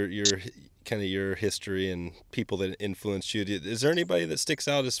back to your kind of your history and people that influenced you. Is there anybody that sticks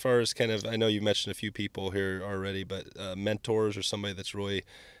out as far as kind of, I know you mentioned a few people here already, but mentors or somebody that's really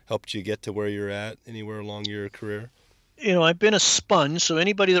helped you get to where you're at anywhere along your career? I've been a sponge, so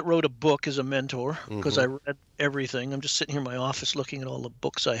anybody that wrote a book is a mentor because I read everything. I'm just sitting here in my office looking at all the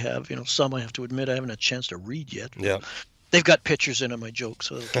books I have. Some I have to admit I haven't had a chance to read yet. Yeah. They've got pictures in them, my jokes.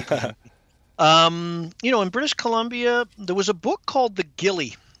 So in British Columbia, there was a book called The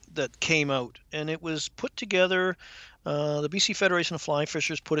Gilly that came out, and it was put together. The BC Federation of Fly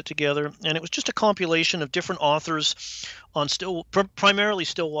Fishers put it together, and it was just a compilation of different authors on primarily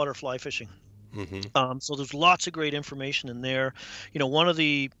Stillwater fly fishing. So there's lots of great information in there. One of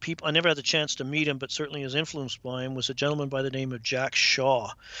the people, I never had the chance to meet him, but certainly is influenced by him, was a gentleman by the name of Jack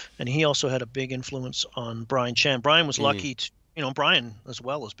Shaw. And he also had a big influence on Brian Chan. Brian was lucky to, Brian as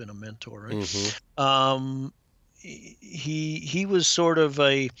well has been a mentor, right? He was sort of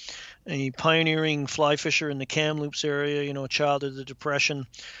a pioneering fly fisher in the Kamloops area, a child of the Depression,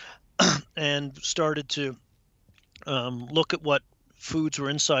 and started to look at what foods were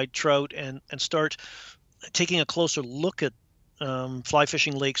inside trout and start taking a closer look at fly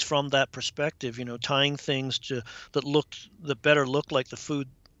fishing lakes from that perspective, tying things that better looked like the food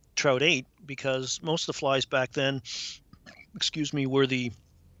trout ate, because most of the flies back then, were the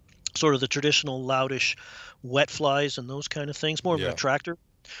sort of the traditional loudish wet flies and those kind of things, more of an attractor.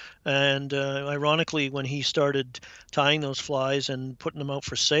 And ironically, when he started tying those flies and putting them out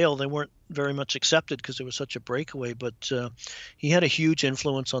for sale, they weren't very much accepted because it was such a breakaway. But he had a huge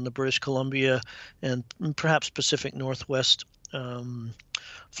influence on the British Columbia and perhaps Pacific Northwest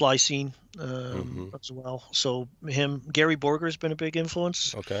fly scene as well. So Gary Borger has been a big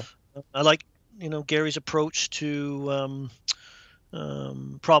influence. Okay. I like, Gary's approach to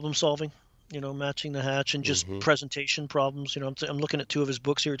problem solving. Matching the hatch and just presentation problems. I'm looking at two of his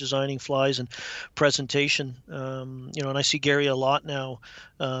books here, Designing Flies and Presentation. And I see Gary a lot now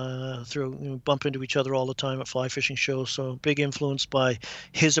bump into each other all the time at fly fishing shows. So big influence by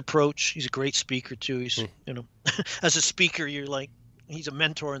his approach. He's a great speaker too. He's, as a speaker, you're like, he's a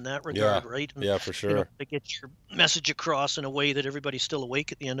mentor in that regard, right? And, yeah, for sure. To get your message across in a way that everybody's still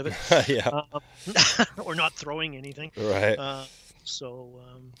awake at the end of it. Or not throwing anything. Right.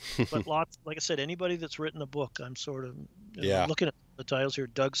 But lots, like I said, anybody that's written a book, I'm sort of looking at the titles here: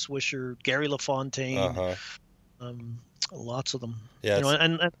 Doug Swisher, Gary LaFontaine, lots of them. Yeah,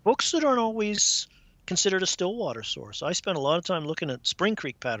 and books that aren't always considered a Stillwater source. I spent a lot of time looking at Spring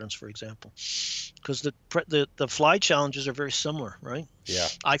Creek patterns, for example, because the fly challenges are very similar, right? Yeah,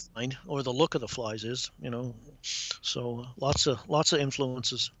 I find, or the look of the flies is, so lots of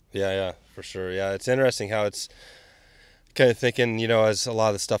influences. Yeah, for sure. Yeah, it's interesting how it's kind of thinking, as a lot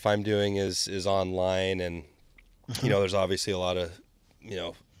of the stuff I'm doing is online, and there's obviously a lot of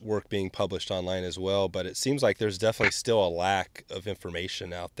work being published online as well, but it seems like there's definitely still a lack of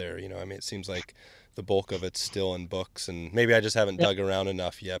information out there. It seems like the bulk of it's still in books, and maybe I just haven't dug around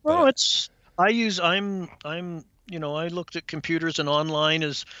enough yet. But I looked at computers and online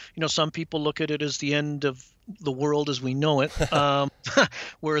as, some people look at it as the end of the world as we know it.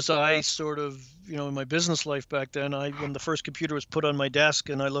 Whereas I sort of, in my business life back then, when the first computer was put on my desk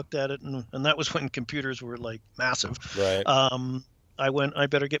and I looked at it, and that was when computers were like massive. Right. I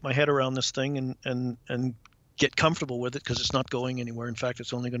better get my head around this thing and get comfortable with it, because it's not going anywhere. In fact,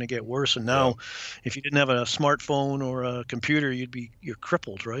 it's only going to get worse. And now, if you didn't have a smartphone or a computer, you're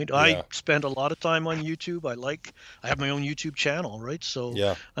crippled, right? Yeah. I spend a lot of time on YouTube. I have my own YouTube channel, right? So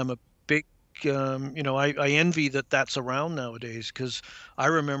I'm a big, I envy that's around nowadays, because I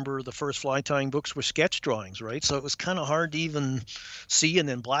remember the first fly tying books were sketch drawings, right? So it was kind of hard to even see, and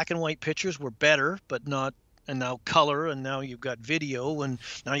then black and white pictures were better, but not. And now color, and now you've got video, and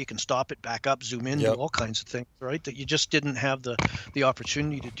now you can stop it, back up, zoom in, do all kinds of things, right? That you just didn't have the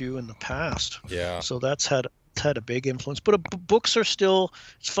opportunity to do in the past. Yeah. So that's had a big influence. But books are still,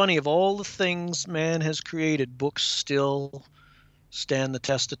 it's funny, of all the things man has created, books still stand the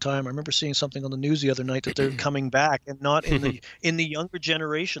test of time. I remember seeing something on the news the other night that they're coming back, and not in the younger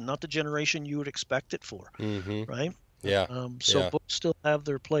generation, not the generation you would expect it for, Mm-hmm. right? Yeah. So Yeah. books still have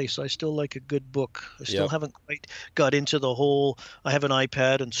their place. I still like a good book. I still Yep. haven't quite got into the whole, I have an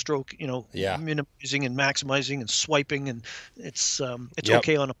iPad and stroke, Yeah. minimizing and maximizing and swiping, and it's Yep.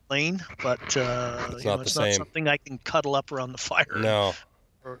 okay on a plane, but It's not the it's not same. something I can cuddle up around the fire No.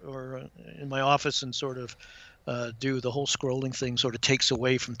 or in my office and sort of do. The whole scrolling thing sort of takes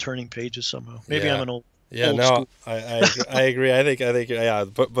away from turning pages somehow. Maybe I'm Yeah. an Yeah, old no, school. I agree. I think, yeah,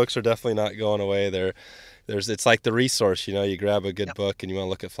 books are definitely not going away. It's like the resource, you grab a good Yep. book and you want to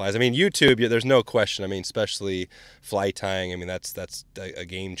look at flies. I mean, YouTube, there's no question. I mean, especially fly tying. I mean, that's a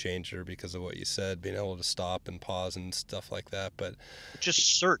game changer because of what you said, being able to stop and pause and stuff like that. But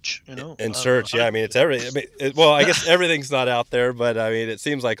Just search, and search, yeah. I mean, it's every. I mean, well, I guess everything's not out there, but I mean, it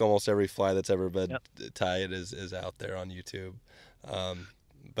seems like almost every fly that's ever been Yep. tied is out there on YouTube.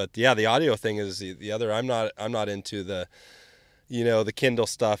 But yeah, the audio thing is the other. I'm not into the Kindle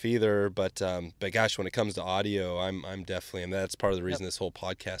stuff either. But gosh, when it comes to audio, I'm definitely. And that's part of the reason this whole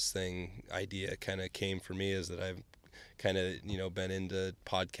podcast thing idea kind of came for me, is that I've kind of been into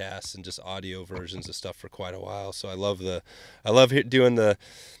podcasts and just audio versions of stuff for quite a while. So I love doing the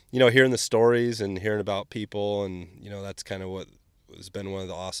hearing the stories and hearing about people, and that's kind of what has been one of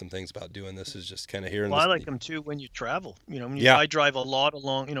the awesome things about doing this, is just kind of hearing Well, I this. like them too when you travel. Yeah. I drive a lot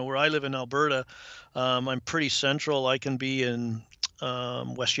along, where I live in Alberta. I'm pretty central. I can be in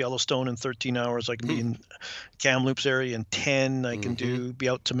West Yellowstone in 13 hours. I can be in Kamloops area in 10. I can be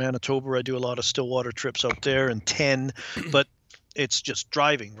out to Manitoba. I do a lot of Stillwater trips out there in 10, but it's just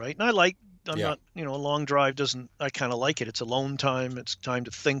driving, right? And I'm not, a long drive I kind of like it. It's alone time. It's time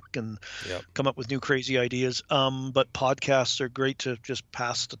to think and come up with new crazy ideas. But podcasts are great to just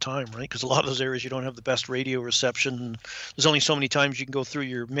pass the time, right? Because a lot of those areas you don't have the best radio reception. There's only so many times you can go through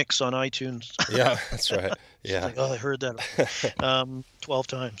your mix on iTunes. Yeah, that's right. Yeah. Like, oh, I heard that 12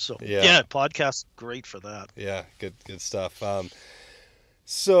 times. So yeah, podcasts great for that. Yeah, good stuff.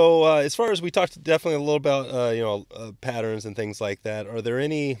 So as far as we talked definitely a little about patterns and things like that, are there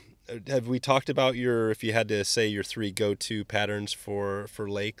any? Have we talked about if you had to say your 3 go-to patterns for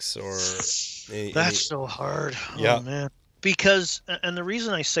lakes or? That's so hard. Yeah. Oh man. Because, and the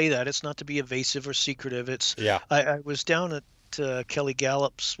reason I say that, it's not to be evasive or secretive. It's I was down at Kelly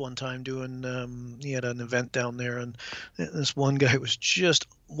Gallup's one time doing. He had an event down there, and this one guy was just,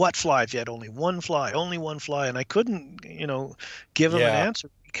 what fly if you had only one fly, and I couldn't, give him an answer,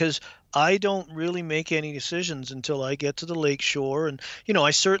 because I don't really make any decisions until I get to the lake shore. And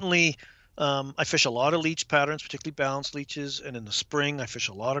I certainly. I fish a lot of leech patterns, particularly balanced leeches, and in the spring I fish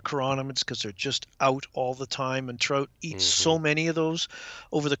a lot of chironomids because they're just out all the time, and trout eat so many of those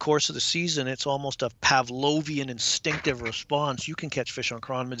over the course of the season. It's almost a Pavlovian instinctive response. You can catch fish on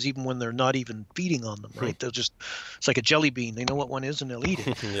chironomids even when they're not even feeding on them, right? It's like a jelly bean. They know what one is and they'll eat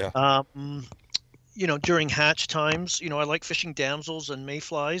it. During hatch times, I like fishing damsels and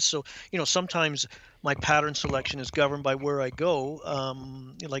mayflies. So, sometimes my pattern selection is governed by where I go.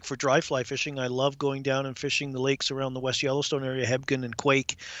 Like for dry fly fishing, I love going down and fishing the lakes around the West Yellowstone area, Hebgen and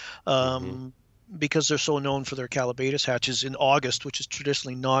Quake, because they're so known for their calabatus hatches in August, which is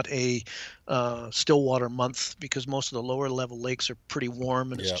traditionally not a Stillwater month, because most of the lower level lakes are pretty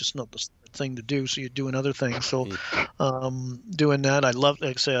warm, and it's just not the thing to do. So you're doing other things. So doing that, I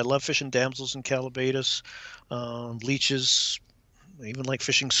love fishing damsels and calabatus, leeches. I even like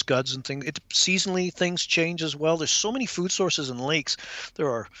fishing scuds and things. Seasonally, things change as well. There's so many food sources in lakes. There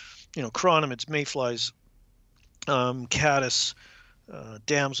are, chironomids, mayflies, caddis,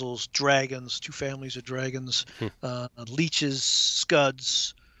 damsels, dragons, 2 families of dragons, leeches,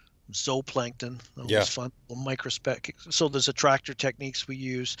 scuds, zooplankton. Always fun. Microspec. So there's attractor techniques we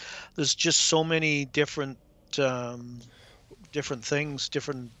use. There's just so many different things,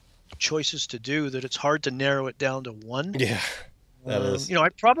 different choices to do, that it's hard to narrow it down to one. Yeah. That is.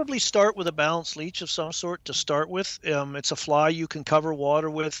 I'd probably start with a balanced leech of some sort to start with. It's a fly you can cover water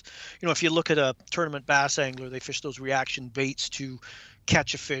with. If you look at a tournament bass angler, they fish those reaction baits to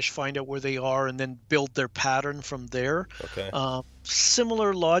catch a fish, find out where they are, and then build their pattern from there. Okay.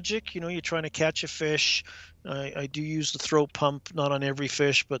 Similar logic, you're trying to catch a fish. I do use the throat pump, not on every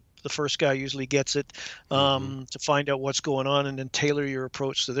fish, but the first guy usually gets it, to find out what's going on, and then tailor your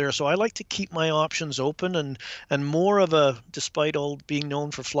approach to there. So I like to keep my options open, and more of despite all being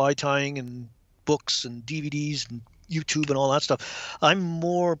known for fly tying and books and DVDs and YouTube and all that stuff, I'm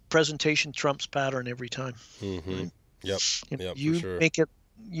more presentation trumps pattern every time. Right? Yep. You for sure.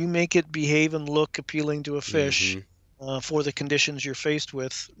 make it behave and look appealing to a fish. for the conditions you're faced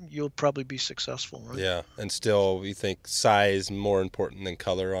with, you'll probably be successful, right? Yeah. And still, you think size more important than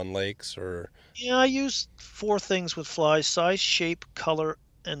color on lakes, or? Yeah, I use four things with flies: size, shape, color,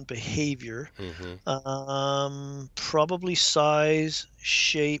 and behavior. Mm-hmm. Probably size,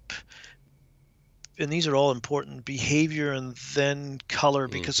 shape, and these are all important: behavior and then color,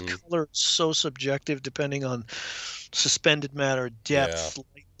 because Mm-hmm. color is so subjective depending on suspended matter, Yeah. depth,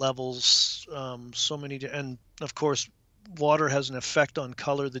 light levels, so many, and of course, water has an effect on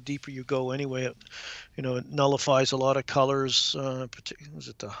color. The deeper you go, anyway, it nullifies a lot of colors. Is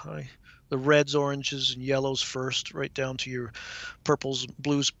it the reds, oranges, and yellows first, right down to your purples,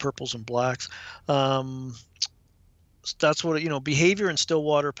 blues, purples, and blacks. Um, that's what behavior in still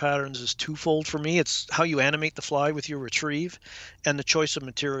water patterns is twofold for me. It's how you animate the fly with your retrieve, and the choice of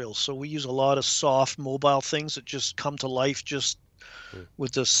materials. So we use a lot of soft, mobile things that just come to life just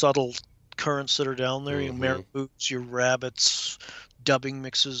with the subtle currents that are down there. Mm-hmm. Marabouts, your rabbits, dubbing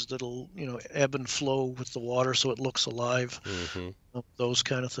mixes that'll ebb and flow with the water so it looks alive. Mm-hmm. Those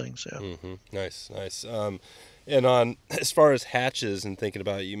kind of things. Yeah. Mm-hmm. Nice, nice. And on as far as hatches and thinking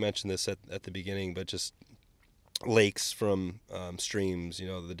about it, you mentioned this at the beginning, but just lakes from streams,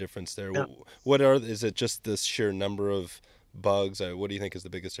 the difference there. Yeah. Is it just the sheer number of bugs? What do you think is the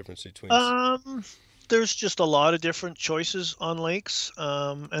biggest difference between? Um, there's just a lot of different choices on lakes,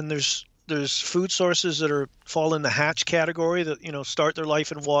 and there's food sources that fall in the hatch category that start their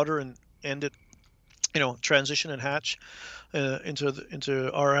life in water and end it, transition and hatch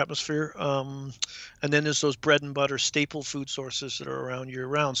into our atmosphere. And then there's those bread and butter staple food sources that are around year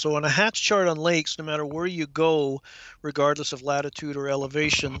round. So on a hatch chart on lakes, no matter where you go, regardless of latitude or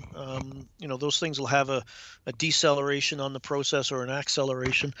elevation, those things will have a deceleration on the process or an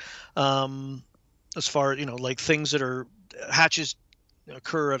acceleration. As far, like things that are hatches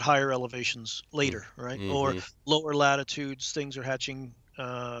occur at higher elevations later, right? Or Mm-hmm. lower latitudes, things are hatching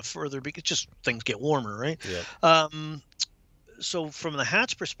further because just things get warmer, right? Yeah. So from the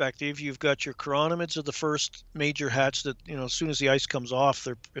hatch perspective, you've got your chironomids are the first major hatch that as soon as the ice comes off,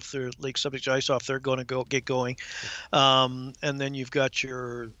 if they're lake subject to ice off, they're going to get going. And then you've got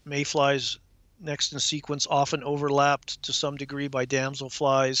your mayflies next in sequence, often overlapped to some degree by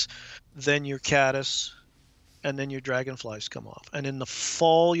damselflies, then your caddis, and then your dragonflies come off. And in the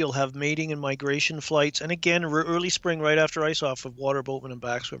fall, you'll have mating and migration flights, and again, early spring, right after ice off, of water boatmen and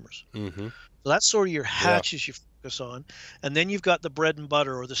backswimmers. Mm-hmm. So that's sort of your Yeah. hatches you focus on. And then you've got the bread and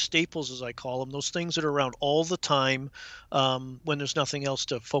butter, or the staples, as I call them, those things that are around all the time when there's nothing else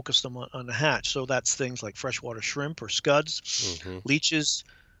to focus them on the hatch. So that's things like freshwater shrimp or scuds, Mm-hmm. leeches,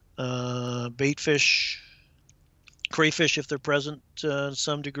 bait fish, crayfish if they're present to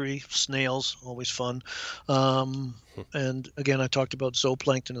some degree, snails, always fun. And again, I talked about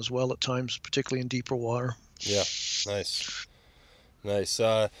zooplankton as well at times, particularly in deeper water. Yeah. Nice. Nice.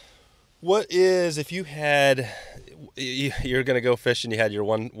 If you had, you're gonna go fishing, you had your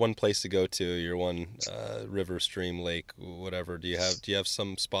one place to go to, your one river, stream, lake, whatever. Do you have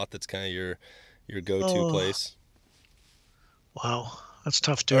some spot that's kind of your go-to Oh, place? wow. That's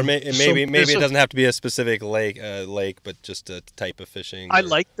tough Or too. maybe it doesn't have to be a specific lake, but just a type of fishing. I Or,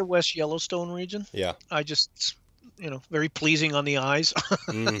 like the West Yellowstone region. yeah. I just, very pleasing on the eyes.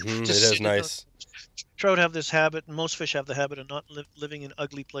 Mm-hmm. It Just is sitting in nice. trout have this habit, and most fish have the habit of not living in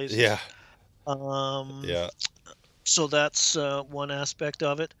ugly Yeah. places. Um, Yeah. so that's one aspect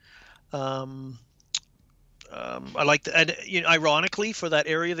of it. Um, I like and ironically, for that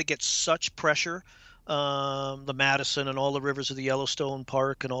area that gets such pressure, the Madison and all the rivers of the Yellowstone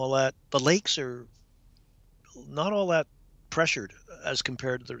Park and all that, the lakes are not all that pressured as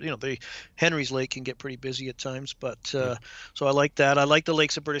compared to the Henry's Lake can get pretty busy at times, but so I like that. I like the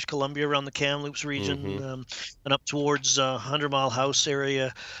lakes of British Columbia around the Kamloops region, Mm-hmm. and up towards 100 Mile House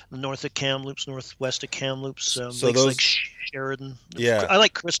area, north of Kamloops, northwest of Kamloops, So lakes like those, Sheridan. yeah. I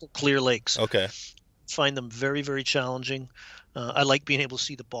like crystal clear lakes. Okay. Find them very, very challenging. I like being able to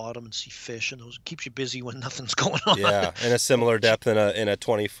see the bottom and see fish, and those keeps you busy when nothing's going on. Yeah, and a similar depth in a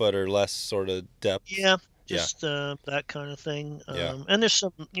 20 foot or less sort of depth. Yeah, Yeah. just that kind of thing. Yeah. And there's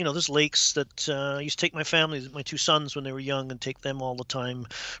some, there's lakes that I used to take my family, my two sons when they were young, and take them all the time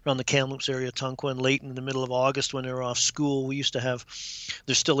around the Kamloops area, Tonquin, late in the middle of August when they were off school. We used to have,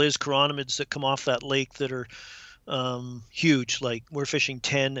 there still is chironomids that come off that lake that are huge. Like we're fishing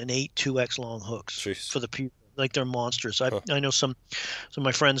 10 and 8 2x long hooks Jeez. for the people. Like they're monsters. Huh. I know some of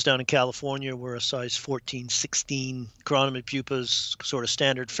my friends down in California were a size 14, 16 chironomid pupas, sort of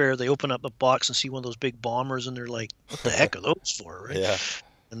standard fare. They open up a box and see one of those big bombers, and they're like, "What the heck are those for?" Right? Yeah.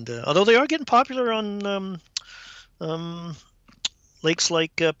 And although they are getting popular on lakes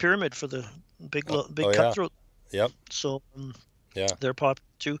like Pyramid for the big Oh yeah. cutthroat Yep. So Yeah. they're popular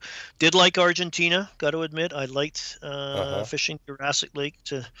too. Did like Argentina, got to admit. I liked Uh-huh. fishing Jurassic Lake.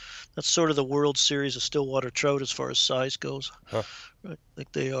 That's sort of the World Series of Stillwater trout as far as size goes. Huh. I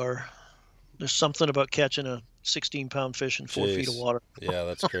think they are. There's something about catching a 16-pound fish in 4 feet of Jeez. water. Yeah,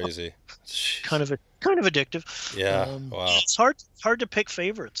 that's crazy. Jeez. Kind of addictive. Yeah. Wow. It's hard to pick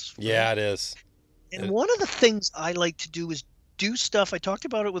favorites, right? Yeah, it is. And It, one of the things I like to do is do stuff. I talked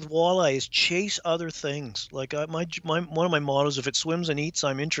about it with walleye. Is chase other things. Like my one of my mottos: if it swims and eats,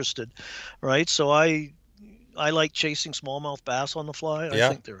 I'm interested, right? So I like chasing smallmouth bass on the fly. I yeah.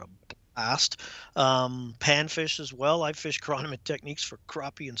 think they're a blast. Panfish as well. I fish Chironomid techniques for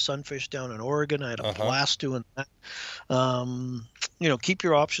crappie and sunfish down in Oregon. I had a Uh-huh. blast doing that. Keep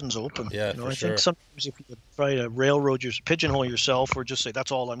your options open. Yeah, for I think sure. sometimes if you try to pigeonhole yourself, or just say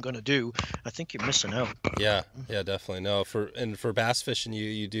that's all I'm going to do, I think you're missing out. Yeah. Yeah, definitely. No, for bass fishing,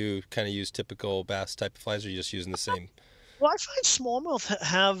 you do kind of use typical bass type of flies, or you just using the same? Well, I find smallmouth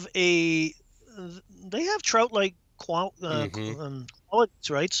have they have trout like Mm-hmm. qualities,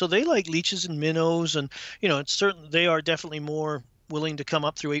 right? So they like leeches and minnows, and it's certain they are definitely more willing to come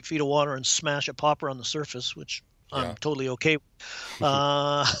up through 8 feet of water and smash a popper on the surface, which Yeah. I'm totally okay with.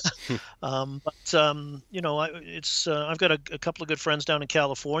 Uh, I've got a couple of good friends down in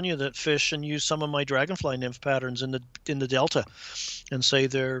California that fish and use some of my dragonfly nymph patterns in the Delta, and say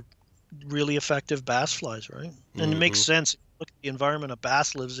they're really effective bass flies, right? And it makes Mm-hmm. sense. Look at the environment a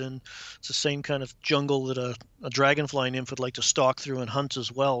bass lives in. It's the same kind of jungle that a dragonfly nymph would like to stalk through and hunt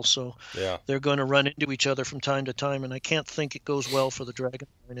as well. So Yeah. they're going to run into each other from time to time, and I can't think it goes well for the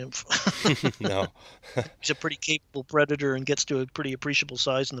dragonfly nymph. No. He's a pretty capable predator and gets to a pretty appreciable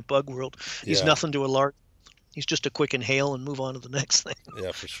size in the bug world. He's Yeah. nothing to a large. He's just a quick inhale and move on to the next thing.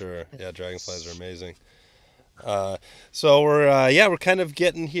 Yeah, for sure. Yeah, dragonflies are amazing. Uh, so we're kind of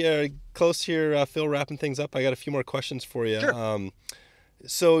getting here close here, Phil, wrapping things up. I got a few more questions for you. Sure.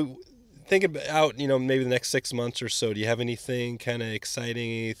 So think about, maybe the next 6 months or so. Do you have anything kind of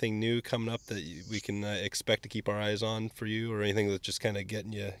exciting, anything new coming up that we can expect to keep our eyes on for you, or anything that's just kind of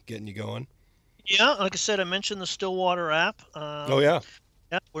getting you going? Yeah, like I said, I mentioned the Stillwater app. Oh yeah.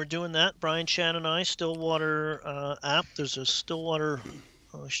 Yeah, we're doing that. Brian Chan and I, Stillwater app. There's a Stillwater.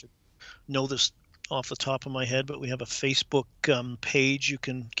 Oh, I should know this off the top of my head, but we have a Facebook page you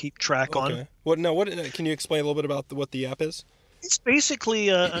can keep track on. Okay. What now? What can you explain a little bit about what the app is? It's basically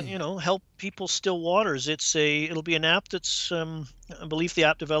help people still waters. It'll be an app that's I believe the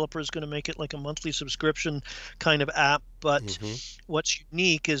app developer is going to make it like a monthly subscription kind of app. But Mm-hmm. what's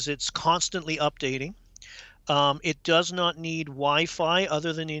unique is it's constantly updating. It does not need Wi-Fi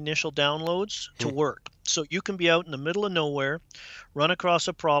other than the initial downloads to Hmm. work. So you can be out in the middle of nowhere, run across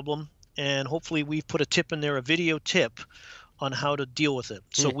a problem, and hopefully we've put a tip in there, a video tip on how to deal with it.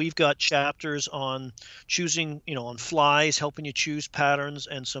 So Hmm. we've got chapters on choosing, on flies, helping you choose patterns,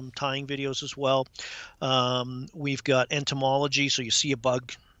 and some tying videos as well. We've got entomology, so you see a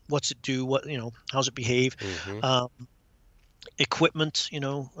bug, what's it do, how's it behave? Mm-hmm. Um, Equipment,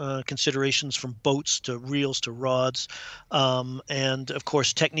 considerations from boats to reels to rods, and of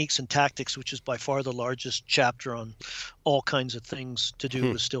course techniques and tactics, which is by far the largest chapter on all kinds of things to do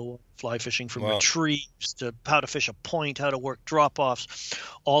Hmm. with still fly fishing, from Wow. retrieves to how to fish a point, how to work drop-offs,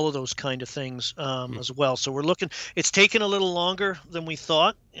 all of those kind of things Hmm. as well. So we're looking. It's taken a little longer than we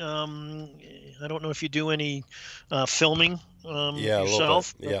thought. I don't know if you do any filming Yeah, a little bit.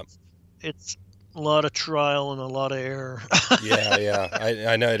 yourself, but Yeah. it's a lot of trial and a lot of error. Yeah. Yeah.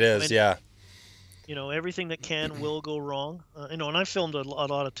 I know it is. And Yeah. everything that can will go wrong. And I filmed a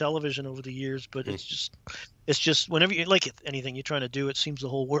lot of television over the years, but Hmm. it's just whenever you like anything you're trying to do, it seems the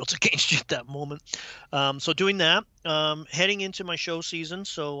whole world's against you at that moment. So doing that, heading into my show season,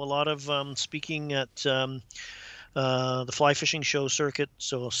 so a lot of speaking at the fly fishing show circuit.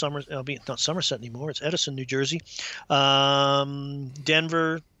 So I'll be not Somerset anymore. It's Edison, New Jersey,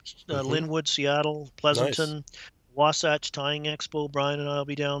 Denver, Mm-hmm. Linwood, Seattle, Nice. Pleasanton, Wasatch Tying Expo. Brian and I will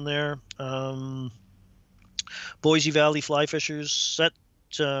be down there. Boise Valley Fly Fishers set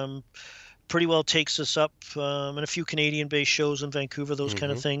um, pretty well takes us up, and a few Canadian-based shows in Vancouver, those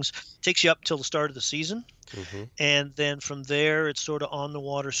kind of Mm-hmm. things. Takes you up till the start of the season. Mm-hmm. And then from there, it's sort of on the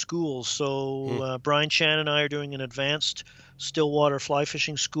water schools. So Hmm. Brian Chan and I are doing an advanced Stillwater fly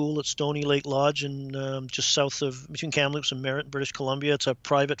fishing school at Stony Lake Lodge, in just south of between Kamloops and Merritt, British Columbia. It's a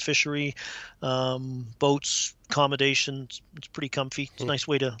private fishery, boats, accommodation. It's pretty comfy. It's a nice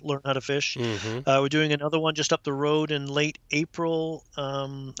way to learn how to fish. Mm-hmm. We're doing another one just up the road in late April.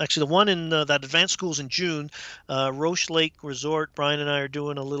 Actually, the one in that advanced school's in June. Roche Lake Resort. Brian and I are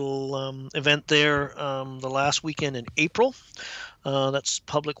doing a little event there. the last weekend in April. That's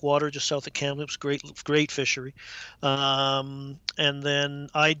public water just south of Kamloops. Great fishery. And then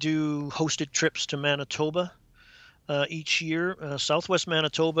I do hosted trips to Manitoba each year. Southwest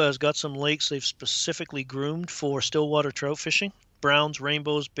Manitoba has got some lakes they've specifically groomed for stillwater trout fishing. Browns,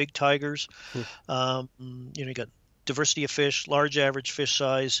 rainbows, big tigers. You got diversity of fish, large average fish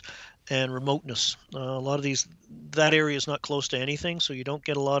size, and remoteness. A lot of that area is not close to anything, so you don't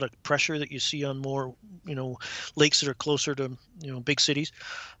get a lot of pressure that you see on more, lakes that are closer to, big cities.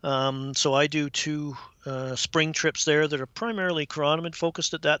 So I do 2 spring trips there that are primarily chironomid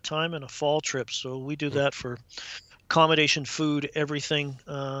focused at that time, and a fall trip. So we do that for accommodation, food, everything.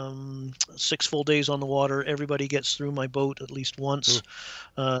 6 full days on the water. Everybody gets through my boat at least once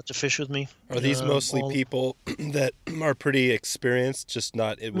to fish with me. Are these mostly people that are pretty experienced, just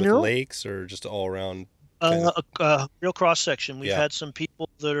not with lakes, or just all around? Real cross section. We've had some people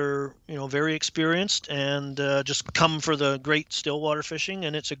that are, very experienced and just come for the great stillwater fishing,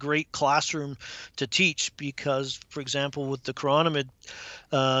 and it's a great classroom to teach because, for example, with the chironomid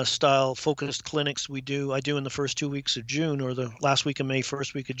style focused clinics I do in the first 2 weeks of June, or the last week of May,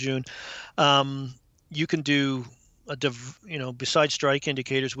 first week of June. You can do besides strike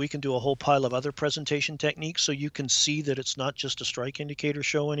indicators, we can do a whole pile of other presentation techniques, so you can see that it's not just a strike indicator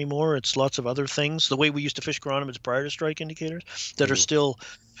show anymore. It's lots of other things. The way we used to fish chironomids prior to strike indicators that are still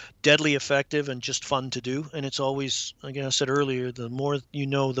deadly effective and just fun to do. And it's always, again, I said earlier, the more you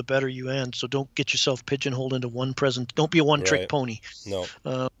know, the better you end. So don't get yourself pigeonholed into one present. Don't be a one-trick pony. No.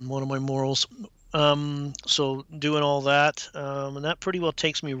 One of my morals. So doing all that, and that pretty well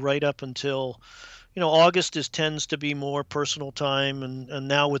takes me right up until August tends to be more personal time, and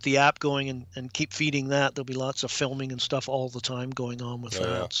now with the app going and keep feeding that, there'll be lots of filming and stuff all the time going on with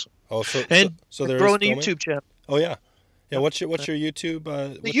that. Yeah. So there growing is the YouTube channel. Oh yeah, yeah. What's your YouTube?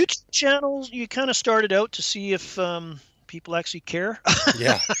 The YouTube channel, you kind of started out to see if people actually care.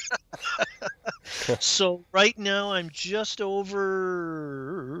 Yeah. So right now I'm just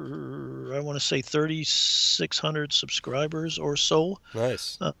over, I want to say 3,600 subscribers or so.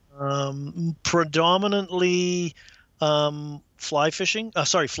 Nice. Predominantly fly fishing.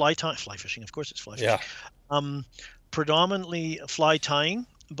 Fly fishing. Of course it's fly fishing. Yeah. Predominantly fly tying,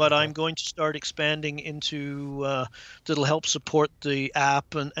 but I'm going to start expanding into that'll help support the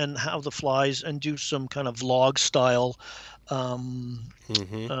app and how the flies, and do some kind of vlog style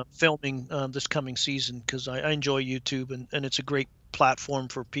filming this coming season, because I enjoy YouTube, and it's a great platform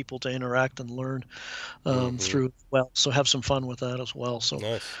for people to interact and learn through. So have some fun with that as well. So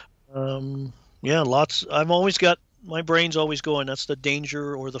nice. Lots. My brain's always going. That's the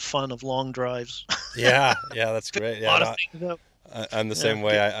danger or the fun of long drives. Yeah, that's great. Yeah, I'm the same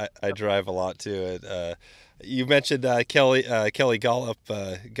way. I drive a lot too. You mentioned Kelly Gallup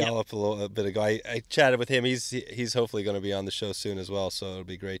a little bit ago. I chatted with him. He's hopefully going to be on the show soon as well. So it'll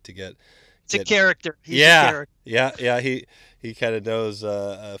be great to get. It's a character. He's a character. Yeah. He kind of knows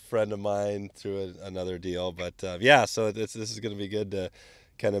a friend of mine through another deal. But so this is going to be good to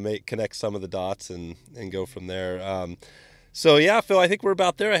kind of connect some of the dots and go from there. So yeah, Phil, I think we're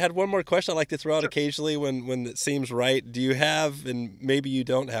about there. I had one more question I'd like to throw out occasionally when it seems right. Do you have, and maybe you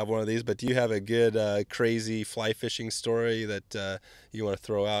don't have one of these, but do you have a good crazy fly fishing story that you want to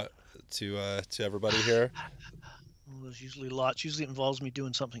throw out to everybody here? Well, there's usually lots. Usually it involves me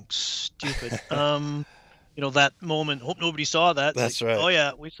doing something stupid. That moment. Hope nobody saw that. That's right. Oh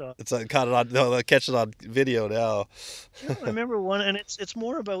yeah, we saw. It's caught it on. No, catch it on video now. I remember one, and it's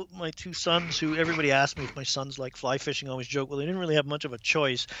more about my 2 sons. Who everybody asked me if my sons like fly fishing. I always joke, well, they didn't really have much of a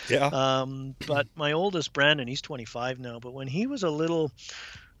choice. Yeah. But my oldest, Brandon, he's 25 now. But when he was a little,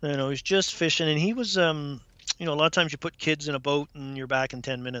 he's just fishing, and he was a lot of times you put kids in a boat and you're back in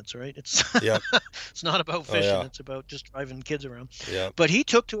 10 minutes, right? It's it's not about fishing. It's about just driving kids around. Yeah. But he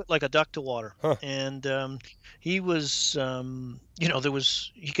took to it like a duck to water. Huh. And he was,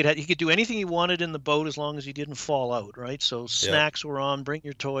 he could do anything he wanted in the boat as long as he didn't fall out, right? So snacks were on, bring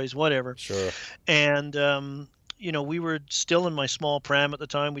your toys, whatever. Sure. And we were still in my small pram at the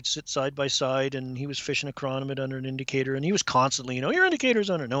time. We'd sit side by side, and he was fishing a chironomid under an indicator, and he was constantly, your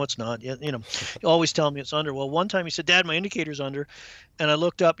indicator's under. No, it's not. You always tell me it's under. Well, one time he said, Dad, my indicator's under. And I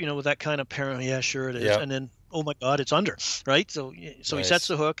looked up, with that kind of paranoia, yeah, sure it is. Yep. And then, oh my God, it's under, right? So nice. He sets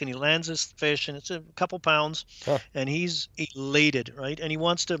the hook and he lands his fish, and it's a couple pounds, and he's elated, right? And he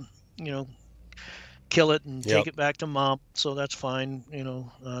wants to, kill it and take it back to mom, so that's fine.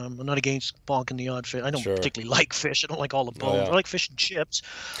 I'm not against bonking the odd fish. I don't particularly like fish. I don't like all the bones. I like fish and chips.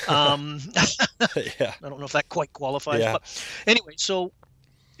 I don't know if that quite qualifies, but anyway, so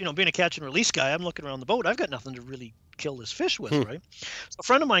being a catch and release guy, I'm looking around the boat. I've got nothing to really kill this fish with, right? So a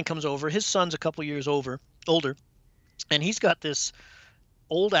friend of mine comes over. His son's a couple years older, and he's got this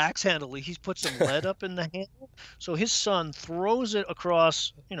old axe handle. He's put some lead up in the handle, so his son throws it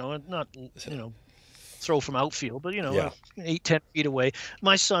across, not, throw from outfield, but 8-10 feet away.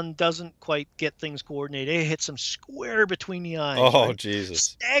 My son doesn't quite get things coordinated. It hits him square between the eyes. Oh, right? Jesus.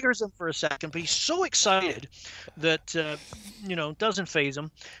 Staggers him for a second, but he's so excited that doesn't phase him.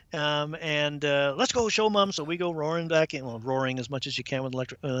 And let's go show mom. So we go roaring back in, roaring as much as you can with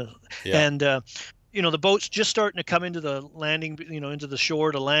electric. And the boat's just starting to come into the landing, into the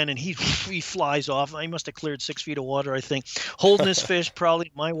shore to land, and he flies off. He must have cleared 6 feet of water, I think, holding his fish. Probably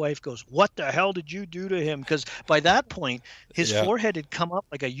my wife goes, "What the hell did you do to him?" Because by that point, his forehead had come up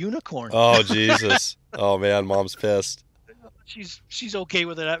like a unicorn. Oh, Jesus. Oh, man, mom's pissed. She's okay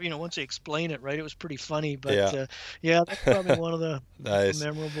with it. Once they explain it, right, it was pretty funny. But that's probably one of the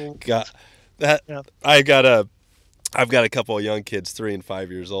memorable. I've got a couple of young kids, 3 and 5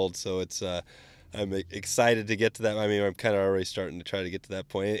 years old, so it's I'm excited to get to that. I mean, I'm kind of already starting to try to get to that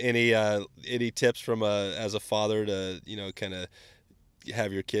point. Any tips from as a father to kind of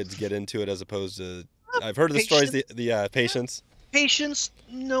have your kids get into it as opposed to? I've heard of the stories. The patience. Patience,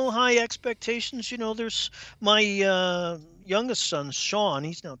 no high expectations. There's my youngest son, Sean.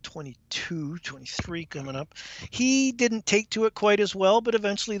 He's now 22, 23 coming up. He didn't take to it quite as well, but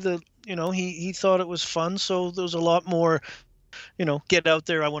eventually he thought it was fun. So there was a lot more. Get out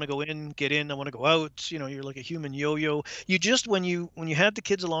there. I want to go in, get in. I want to go out. You're like a human yo-yo. You just, when you had the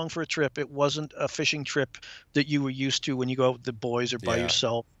kids along for a trip, it wasn't a fishing trip that you were used to when you go out with the boys or by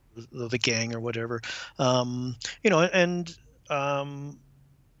yourself, the gang or whatever. Let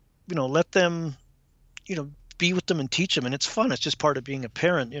them, be with them and teach them. And it's fun. It's just part of being a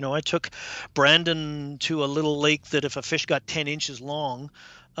parent. I took Brandon to a little lake that if a fish got 10 inches long,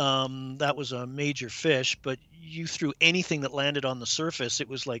 that was a major fish, but you threw anything that landed on the surface, it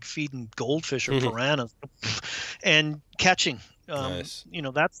was like feeding goldfish or piranhas and catching. Nice.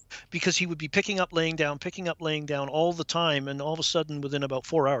 That's because he would be picking up, laying down all the time. And all of a sudden, within about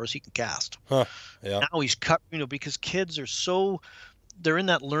 4 hours, he can cast. Huh. Yeah. Now he's cut, because kids are they're in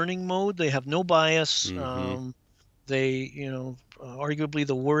that learning mode. They have no bias. They, arguably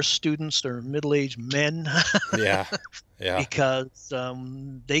the worst students are middle-aged men. Yeah. Because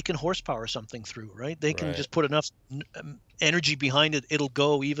they can horsepower something through, right? They can just put enough energy behind it. It'll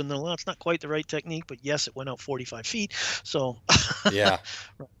go, even though it's not quite the right technique, but yes, it went out 45 feet. So, yeah.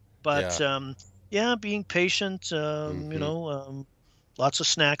 But, being patient, lots of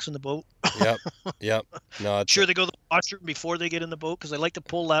snacks in the boat. Yep. No, sure, they go to the washroom before they get in the boat because they like to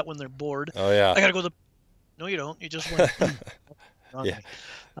pull that when they're bored. Oh, yeah. I got to go to the... No, you don't. You just went...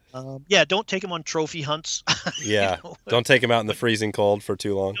 Don't take them on trophy hunts. Don't take them out in the freezing cold for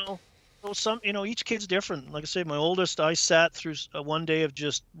too long. Each kid's different. Like I say, my oldest, I sat through one day of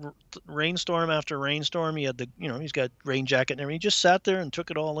just rainstorm after rainstorm. He had he's got rain jacket and everything. He just sat there and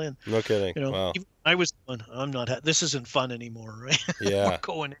took it all in. No kidding. Wow. I was going, I'm not. This isn't fun anymore, right? Yeah. We're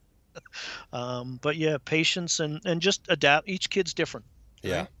going. But patience and just adapt. Each kid's different.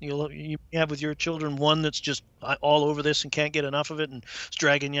 Yeah. Right? You have with your children one that's just all over this and can't get enough of it and it's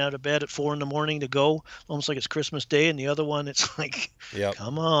dragging you out of bed at 4 a.m. to go, almost like it's Christmas Day. And the other one, it's like,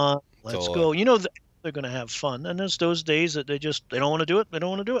 come on, let's go. They're going to have fun. And there's those days that they don't want to do it. They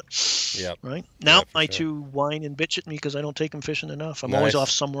don't want to do it. Yeah. Right. Now my two whine and bitch at me because I don't take them fishing enough. I'm always off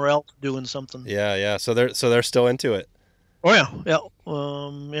somewhere else doing something. Yeah. So they're still into it. Oh yeah.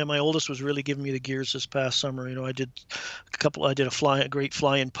 My oldest was really giving me the gears this past summer. I did a great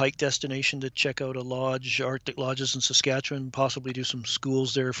fly and pike destination to check out a lodge, Arctic lodges in Saskatchewan, possibly do some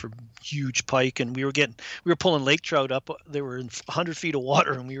schools there for huge pike. And we were pulling lake trout up. They were in 100 feet of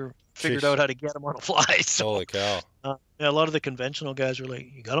water, and we figured out how to get them on a fly. So, holy cow. A lot of the conventional guys were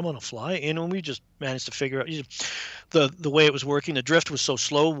like, "You got them on a fly," and we just managed to figure out the way it was working. The drift was so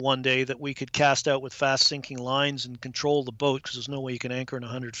slow one day that we could cast out with fast sinking lines and control the boat because there's no way you can anchor in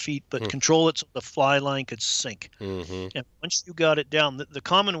 100 feet, but control it so the fly line could sink. And once you got it down, the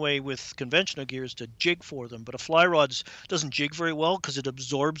common way with conventional gear is to jig for them, but a fly rod doesn't jig very well because it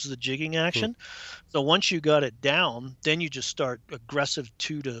absorbs the jigging action. So once you got it down, then you just start aggressive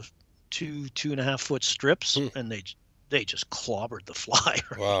 2.5 foot strips, and they just clobbered the fly.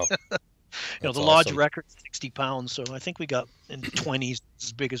 Right? Wow. The lodge record 60 pounds, so I think we got in the 20s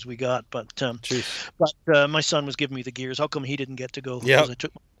as big as we got. But my son was giving me the gears. How come he didn't get to go? Because I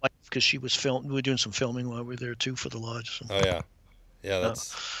took my wife because she was we were doing some filming while we were there too for the lodge. So. Oh yeah,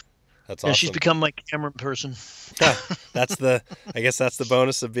 that's That's Yeah, she's awesome. become my camera person. Yeah, I guess that's the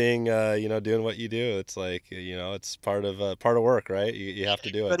bonus of being, doing what you do. It's like, it's part of work, right? You have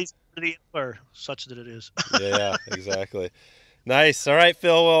to do it. Everybody's or such that it is. Yeah, exactly. Nice. All right,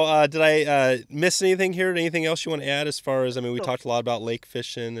 Phil. Well, did I miss anything here? Anything else you want to add as far as, I mean, we talked a lot about lake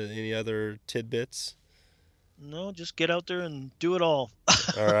fishing and any other tidbits? No, just get out there and do it all.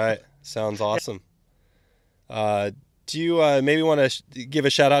 All right. Sounds awesome. Do you maybe want to give a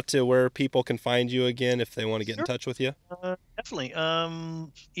shout out to where people can find you again if they want to get in Sure. touch with you? Definitely.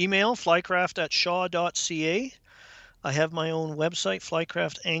 Email flycraft@shaw.ca. I have my own website,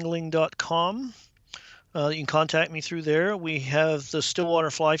 flycraftangling.com. You can contact me through there. We have the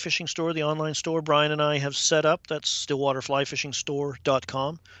Stillwater Fly Fishing store, the online store Brian and I have set up. That's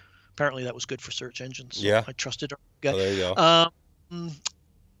stillwaterflyfishingstore.com. Apparently that was good for search engines, so Yeah. I trusted our Oh, there you go. guy.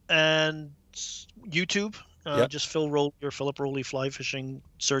 And YouTube, Yep. just Phil Rowley or Philip Rowley Fly Fishing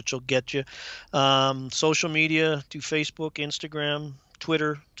search will get you. Social media, do Facebook, Instagram,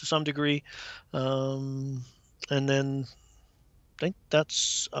 Twitter to some degree. And then I think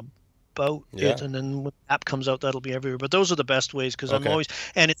that's about Yeah. it. And then when the app comes out, that'll be everywhere. But those are the best ways because I'm Okay. always,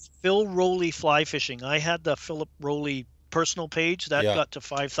 and it's Phil Rowley Fly Fishing. I had the Philip Rowley personal page that Yeah. got to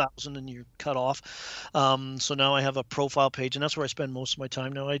 5,000 and you're cut off. So now I have a profile page, and that's where I spend most of my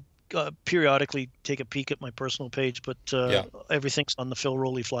time now. I periodically take a peek at my personal page, but Yeah. everything's on the Phil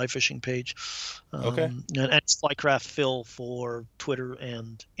Rowley Fly Fishing page. Okay. And it's Flycraft Phil for Twitter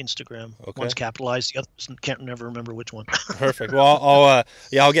and Instagram. Okay. One's capitalized, the other can't never remember which one. Perfect. Well,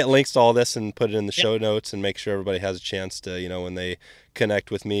 I'll get links to all this and put it in the show notes and make sure everybody has a chance to, when they connect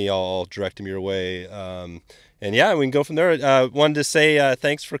with me, I'll direct them your way. And yeah, we can go from there. Wanted to say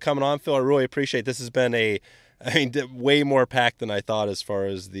thanks for coming on, Phil. I really appreciate it. This has been way more packed than I thought as far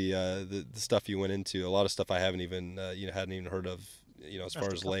as the stuff you went into. A lot of stuff I haven't even hadn't even heard of, as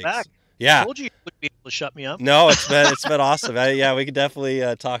far as lakes. Back. Yeah. I told you wouldn't be able to shut me up. No, it's been awesome. Yeah, we could definitely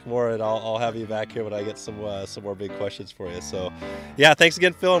talk more, and I'll have you back here when I get some more big questions for you. So, yeah, thanks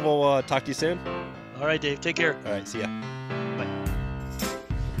again, Phil, and we'll talk to you soon. All right, Dave. Take care. All right, see ya. Bye.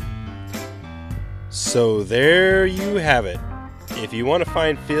 So there you have it. If you want to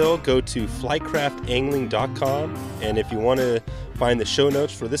find Phil, go to flycraftangling.com, and if you want to find the show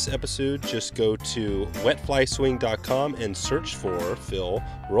notes for this episode, just go to wetflyswing.com and search for Phil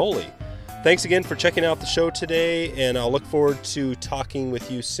Rowley. Thanks again for checking out the show today, and I'll look forward to talking with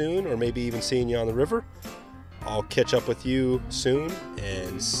you soon, or maybe even seeing you on the river. I'll catch up with you soon,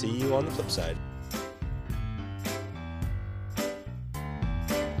 and see you on the flip side.